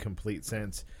does make complete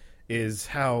sense is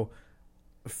how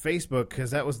Facebook,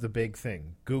 because that was the big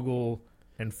thing, Google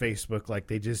and Facebook,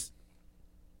 like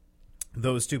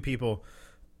those two people,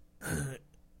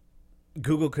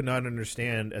 Google could not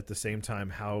understand at the same time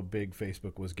how big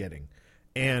Facebook was getting.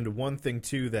 And one thing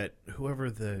too, that one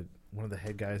of the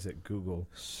head guys at Google,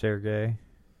 Sergey,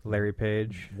 Larry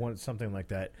Page. something like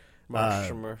that,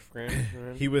 Mark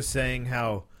he was saying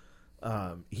how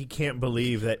he can't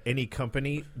believe that any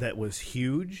company that was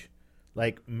huge,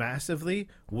 like massively,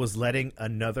 was letting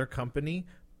another company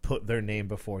put their name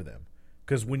before them.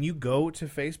 Because when you go to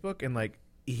Facebook and I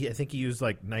think he used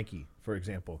like Nike, for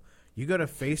example. You go to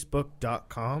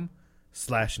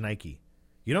facebook.com/Nike.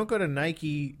 You don't go to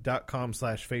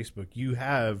nike.com/Facebook. You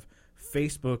have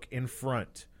Facebook in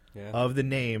front of the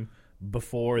name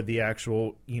before the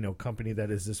actual, company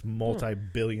that is this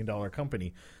multi-billion-dollar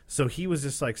company. So he was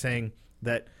just like saying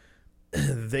that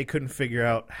they couldn't figure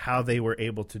out how they were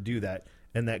able to do that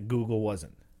and that Google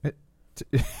wasn't.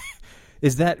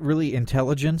 Is that really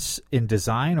intelligence in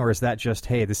design, or is that just,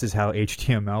 hey, this is how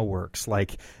HTML works?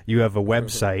 Like, you have a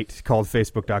website called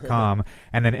Facebook.com,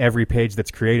 and then every page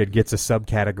that's created gets a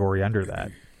subcategory under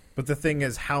that. But the thing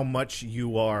is how much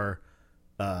you are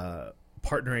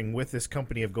partnering with this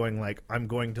company of going like, I'm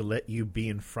going to let you be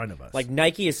in front of us. Like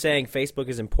Nike is saying Facebook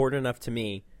is important enough to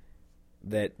me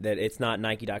that it's not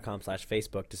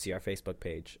Nike.com/Facebook to see our Facebook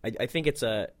page. I think it's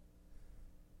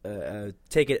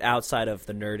take it outside of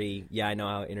the nerdy. Yeah, I know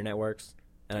how internet works,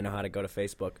 and I know how to go to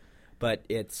Facebook, but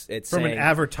it's from saying, an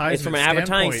advertising. It's from an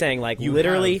advertising saying like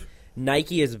literally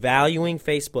Nike is valuing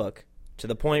Facebook to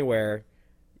the point where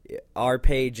our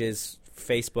page is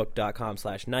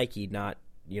Facebook.com/Nike, not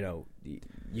you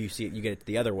see it, you get it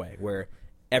the other way where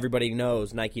everybody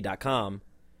knows Nike.com.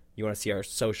 You want to see our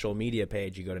social media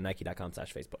page, you go to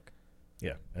Nike.com/Facebook.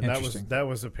 Yeah, and that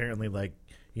was apparently like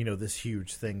this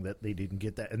huge thing that they didn't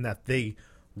get that and that they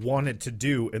wanted to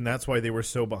do, and that's why they were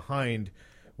so behind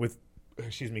with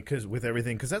with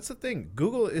everything. Because that's the thing,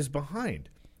 Google is behind.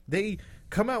 They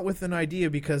come out with an idea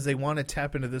because they want to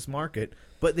tap into this market,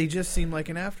 but they just seem like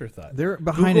an afterthought. They're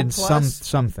behind Google in Plus,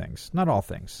 some things, not all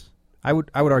things. I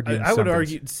would argue. I would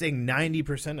argue saying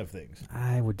 90% of things.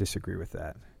 I would disagree with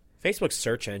that. Facebook's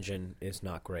search engine is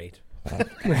not great.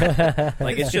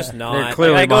 Like it's just not. They're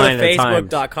clearly I go to behind their times.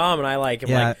 Facebook.com and I'm like,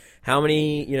 how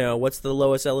many, what's the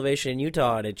lowest elevation in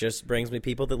Utah? And it just brings me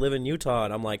people that live in Utah.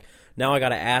 And I'm like, now I got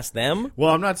to ask them.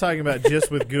 Well, I'm not talking about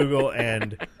just with Google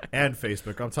and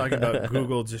Facebook. I'm talking about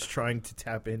Google just trying to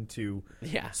tap into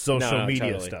social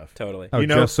media stuff. Totally. Oh,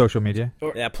 just social media?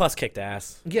 Yeah, plus kicked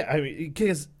ass. Yeah, I mean,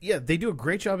 because they do a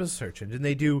great job as a search engine.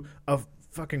 They do a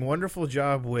fucking wonderful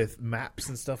job with maps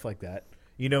and stuff like that.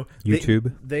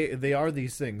 YouTube. They are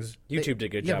these things. YouTube did a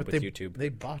good job with YouTube. They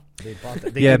bought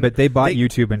that. But they bought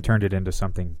YouTube and turned it into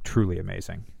something truly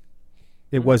amazing.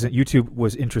 It wasn't. YouTube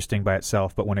was interesting by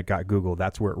itself, but when it got Google,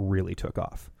 that's where it really took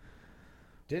off.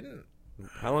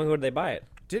 How long ago did they buy it?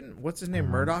 What's his name?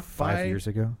 Murdoch 5 years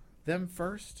ago. Them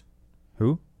first.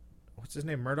 Who? What's his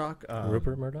name? Murdoch.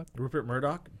 Rupert Murdoch. Rupert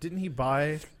Murdoch. Didn't he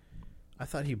buy? I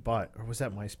thought he bought, or was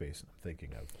that MySpace? I'm thinking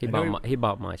of. He bought MySpace. He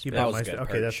bought MySpace.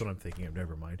 Okay, that's what I'm thinking of.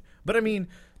 Never mind. But I mean,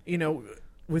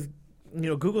 with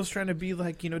Google's trying to be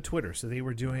like Twitter, so they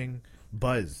were doing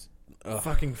Buzz.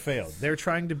 Fucking failed. They're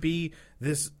trying to be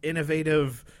this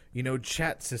innovative,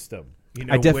 chat system.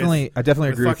 I definitely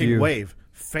agree with you. Wave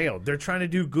failed. They're trying to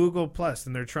do Google Plus,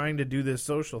 and they're trying to do this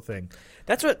social thing.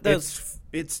 That's what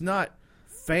it's not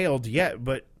failed yet,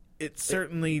 but it's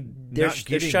certainly they're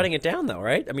shutting it down though,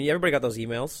 right? I mean, everybody got those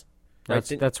emails.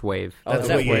 That's Wave. Oh, that's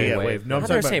Wave. No, I'm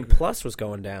talking saying Plus was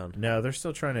going down. No, they're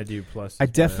still trying to do Plus. I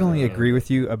definitely agree with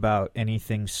you about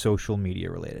anything social media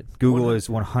related. Google is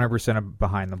 100%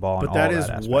 behind the ball. But that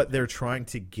is what they're trying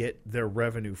to get their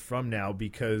revenue from now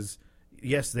because,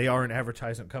 yes, they are an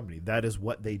advertisement company. That is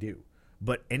what they do.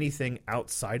 But anything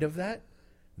outside of that,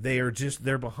 they're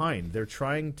behind. They're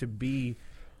trying to be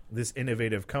this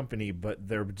innovative company, but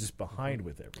they're just behind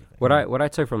with everything. What I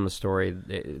took from the story,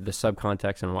 the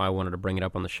subcontext and why I wanted to bring it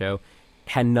up on the show,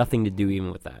 had nothing to do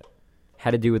even with that.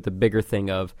 Had to do with the bigger thing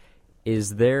of,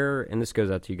 is there, and this goes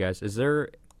out to you guys,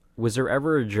 was there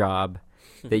ever a job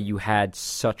that you had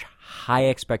such high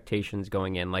expectations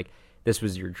going in, like this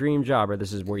was your dream job or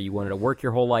this is where you wanted to work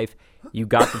your whole life, you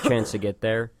got the chance to get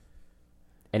there,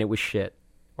 and it was shit,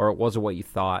 or it wasn't what you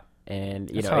thought,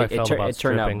 and it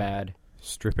turned out bad.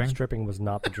 Stripping? Stripping was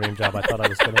not the dream job I thought I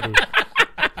was going to do.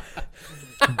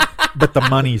 but the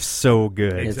money's so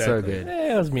good. It's so Exactly. good.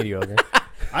 It was mediocre.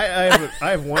 I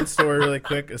have one story really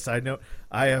quick. A side note: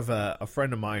 I have a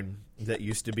friend of mine that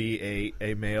used to be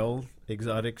a male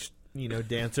exotic,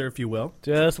 dancer, if you will.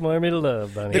 Just want me to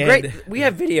love, bunny. The great, we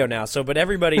have video now, but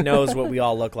everybody knows what we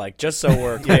all look like. Just so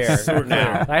we're clear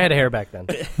now. I had hair back then.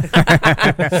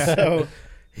 So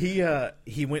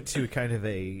he went to kind of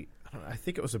I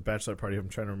think it was a bachelor party. I'm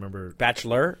trying to remember.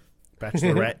 Bachelor.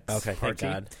 Bachelorette. Okay, thank party.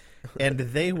 God. And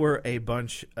they were a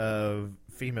bunch of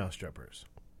female strippers,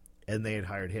 and they had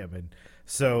hired him. And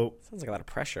so Sounds like a lot of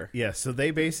pressure. yeah, so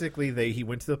they basically he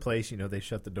went to the place. They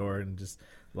shut the door and just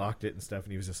locked it and stuff.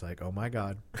 And he was just like, "Oh my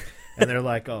God!" And they're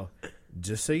like, "Oh,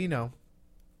 just so you know,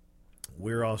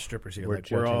 we're all strippers here. We're Like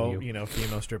we're judging all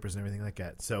female strippers and everything like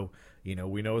that. So we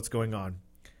know what's going on.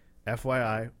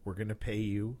 FYI, we're going to pay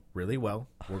you really well.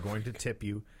 We're going to tip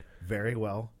you very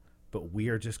well, but we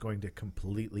are just going to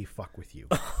completely fuck with you."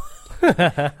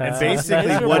 And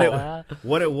basically,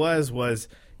 what it was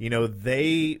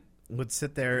they would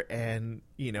sit there and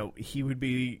he would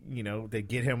be they'd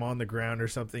get him on the ground or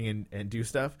something and do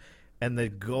stuff, and the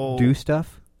goal Do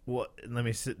stuff? well, let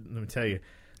me tell you,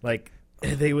 like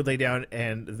they would lay down,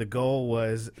 and the goal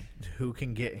was who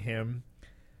can get him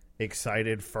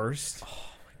excited first. Oh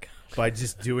my gosh! By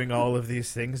just doing all of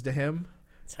these things to him.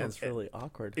 Sounds really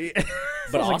awkward, Yeah. but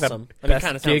Sounds like the awesome. I mean, it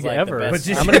kind of Best sounds gig like ever. the best.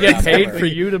 But I'm gonna get paid Exactly. for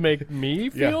you to make me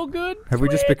feel good. Have we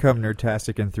just become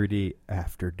Nerdtastic in 3D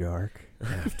after dark?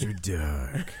 After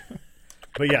dark.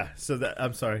 But yeah, so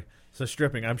I'm sorry. So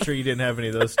stripping. I'm sure you didn't have any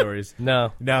of those stories.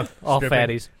 No, No, all stripping.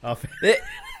 fatties. All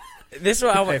This is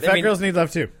what I Hey, want. fat girls need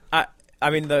love too. I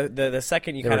mean, the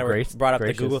second you They kind were of brought up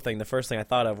gracious. the Google thing, the first thing I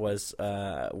thought of was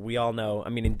we all know. I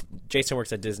mean, Jason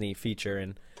works at Disney Feature,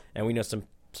 and we know some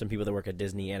people that work at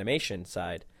Disney Animation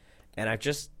side, and I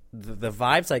just the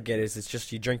vibes I get is it's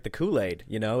just you drink the Kool-Aid.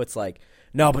 It's like,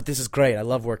 no, but this is great. I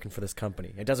love working for this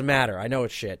company. It doesn't matter. I know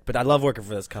it's shit, but I love working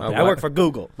for this company. I work for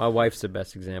Google. My wife's the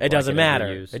best example. It doesn't I could ever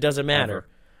matter. use, It doesn't matter. ever.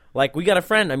 Like we got a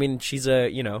friend. I mean, she's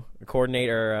a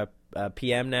coordinator, a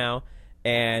PM now,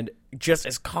 and just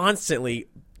is constantly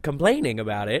complaining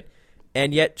about it,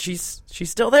 and yet she's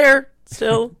still there,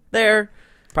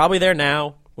 probably there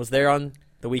now. Was there on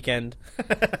the weekend.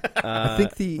 I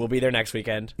think We'll be there next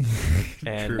weekend,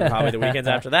 and probably the weekends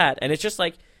after that. And it's just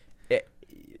like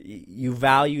you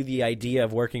value the idea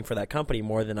of working for that company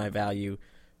more than I value.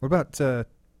 What about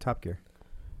Top Gear?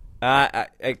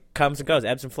 It comes and goes,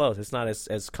 ebbs and flows. It's not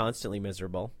as constantly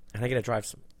miserable, and I get to drive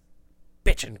some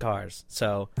bitchin' cars.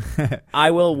 So I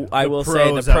will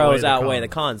say the pros outweigh the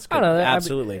cons. I don't know.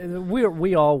 Absolutely. I mean,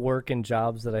 we all work in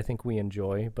jobs that I think we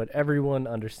enjoy, but everyone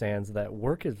understands that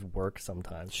work is work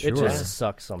sometimes. It Sure. just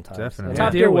sucks sometimes. Definitely. And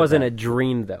Top deal Gear with wasn't that. a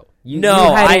dream, though. You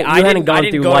I hadn't didn't gone go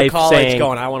through to life college saying,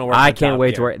 going, I wanna work I for can't Top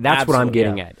wait to Gear. work. That's what I'm Absolutely,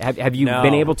 getting yeah. at. Have you No.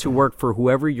 been able to work for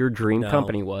whoever your dream No.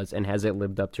 company was, and has it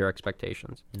lived up to your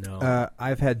expectations? No.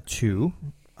 I've had two.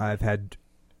 I've had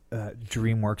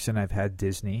DreamWorks and I've had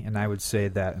Disney, and I would say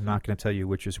that I'm not going to tell you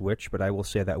which is which, but I will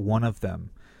say that one of them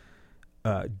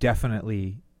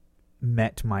definitely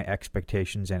met my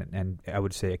expectations and I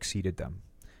would say exceeded them,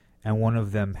 and one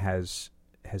of them has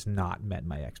not met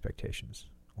my expectations,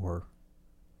 or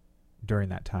during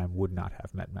that time would not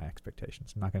have met my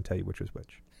expectations. I'm not going to tell you which was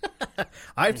which.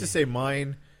 I have to say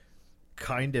mine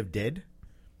kind of did,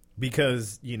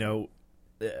 because,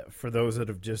 for those that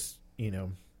have just,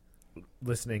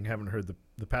 listening, haven't heard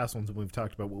the past ones, and we've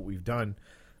talked about what we've done.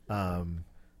 When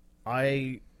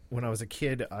I was a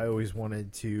kid, I always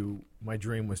my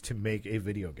dream was to make a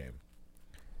video game.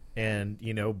 And,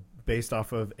 based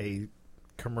off of a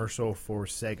commercial for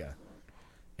Sega.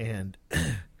 And,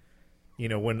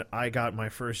 when I got my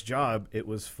first job, it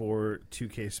was for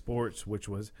 2K Sports, which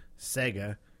was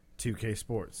Sega 2K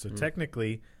Sports. So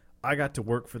technically, I got to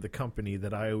work for the company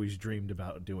that I always dreamed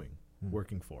about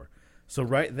working for. So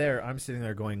right there, I'm sitting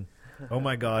there going, oh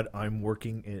my God, I'm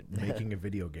working at making a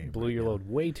video game. Blew right your now. load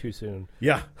way too soon.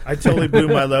 Yeah, I totally blew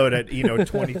my load at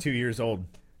 22 years old,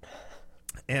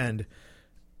 and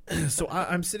so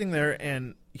I'm sitting there,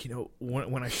 and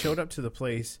when I showed up to the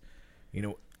place,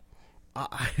 when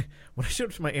I showed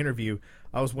up to my interview,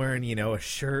 I was wearing a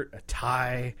shirt, a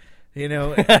tie, and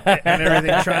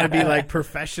everything, trying to be like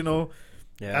professional.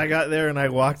 Yeah. I got there and I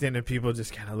walked in, and people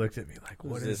just kind of looked at me like,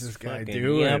 "What is this guy fucking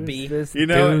doing?" yuppie? This And,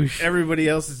 douche. everybody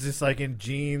else is just like in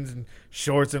jeans and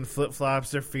shorts and flip flops.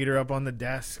 Their feet are up on the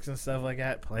desks and stuff like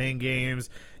that, playing games,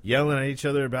 yelling at each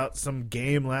other about some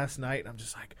game last night. And I'm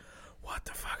just like, "What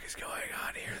the fuck is going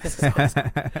on here? This is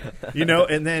awesome."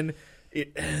 And then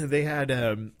they had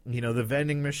the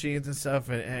vending machines and stuff,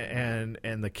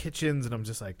 and the kitchens, and I'm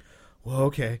just like, "Well,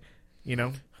 okay,"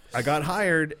 I got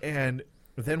hired, and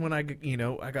then when I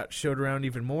got showed around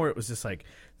even more, it was just like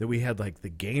that we had like the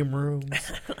game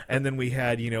rooms, and then we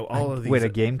had all of these. Wait, a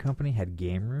game company had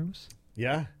game rooms?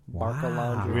 Yeah. Barca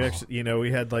Lounge. We actually,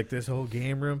 we had like this whole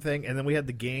game room thing, and then we had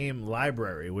the game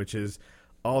library, which is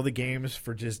all the games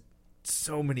for just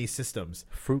so many systems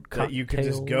Fruit that you could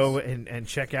just go and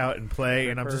check out and play.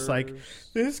 And I'm just like,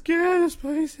 this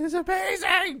place is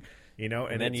amazing,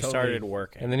 And then you totally started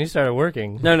working. And then you started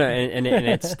working. No, and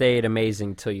it stayed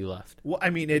amazing till you left. Well, I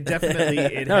mean, it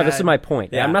definitely. No, this is my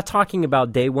point. Yeah. I'm not talking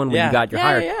about day one when Yeah. you got your Yeah,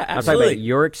 hire. yeah, I'm talking absolutely. about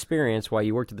your experience while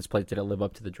you worked at this place. Did it live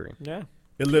up to the dream? Yeah.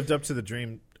 It lived up to the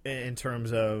dream in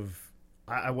terms of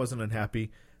I wasn't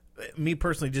unhappy. Me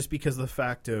personally, just because of the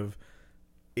fact of,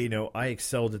 I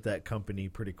excelled at that company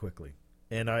pretty quickly.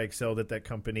 And I excelled at that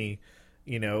company,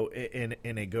 in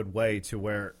a good way to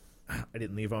where I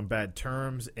didn't leave on bad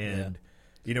terms. And,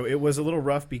 it was a little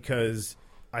rough because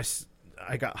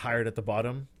I got hired at the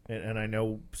bottom. And I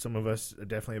know some of us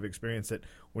definitely have experienced it.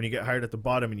 When you get hired at the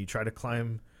bottom and you try to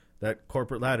climb that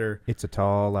corporate ladder, It's a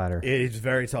tall ladder. it's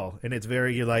very tall, and it's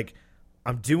very, you're like,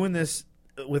 I'm doing this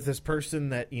with this person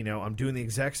that, I'm doing the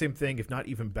exact same thing, if not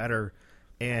even better,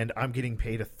 and I'm getting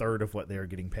paid a third of what they're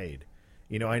getting paid.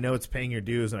 I know it's paying your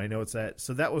dues, and I know it's that.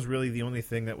 So that was really the only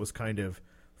thing that was kind of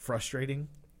frustrating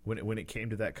when it came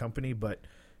to that company. But,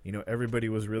 everybody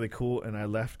was really cool, and I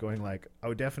left going like, I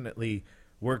would definitely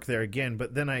work there again.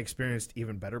 But then I experienced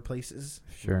even better places.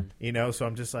 Sure. So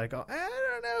I'm just like, I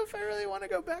don't know if I really want to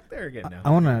go back there again now. I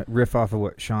want to riff off of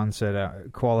what Sean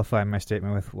said, qualify my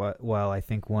statement with while I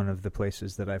think one of the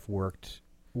places that I've worked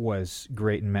was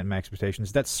great and met my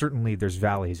expectations, that's certainly, there's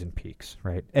valleys and peaks,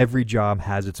 right? Every job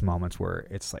has its moments where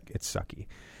it's like, it's sucky.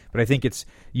 But I think it's,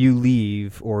 you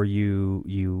leave or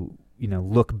you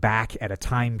look back at a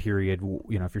time period,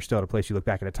 if you're still at a place, you look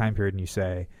back at a time period and you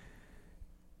say,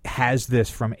 has this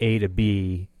from A to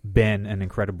B been an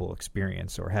incredible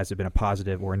experience, or has it been a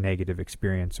positive or a negative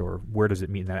experience, or where does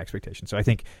it meet in that expectation? So I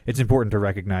think it's important to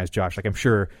recognize, Josh, like I'm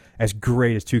sure as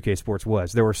great as 2K Sports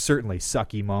was, there were certainly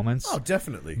sucky moments. Oh,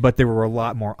 definitely. But there were a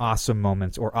lot more awesome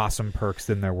moments or awesome perks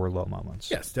than there were low moments.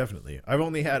 Yes, definitely. I've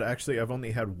only had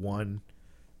one,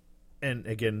 and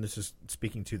again, this is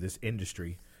speaking to this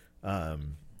industry.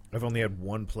 I've only had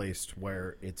one place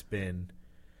where it's been,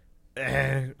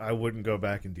 I wouldn't go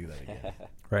back and do that again.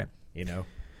 Right.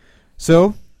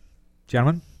 So,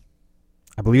 gentlemen,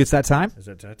 I believe it's that time. is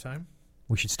that time?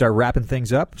 We should start wrapping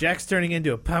things up. Jack's turning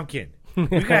into a pumpkin. We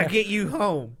gotta get you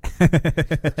home.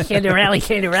 Candy rally.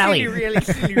 Really.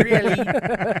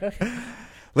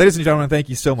 Ladies and gentlemen, thank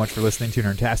you so much for listening to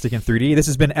Nerdtastic in 3D. This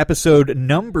has been episode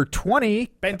number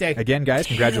 20. Bente. Again, guys,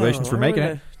 congratulations for making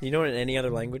it. You know it in any other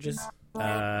languages?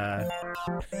 That's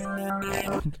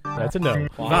a no.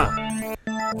 Yeah.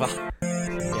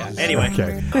 Anyway,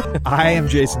 Okay. I am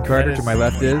Jason Carter. To my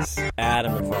left is...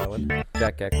 Adam McFarland.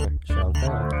 Jack Eckler. Sean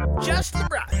Penn. Just the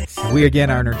price. We again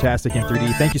are Nerdtastic in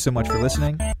 3D. Thank you so much for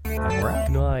listening. And we're out.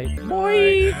 Good night.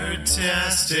 Nerdtastic.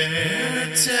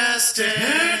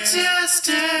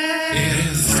 It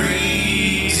is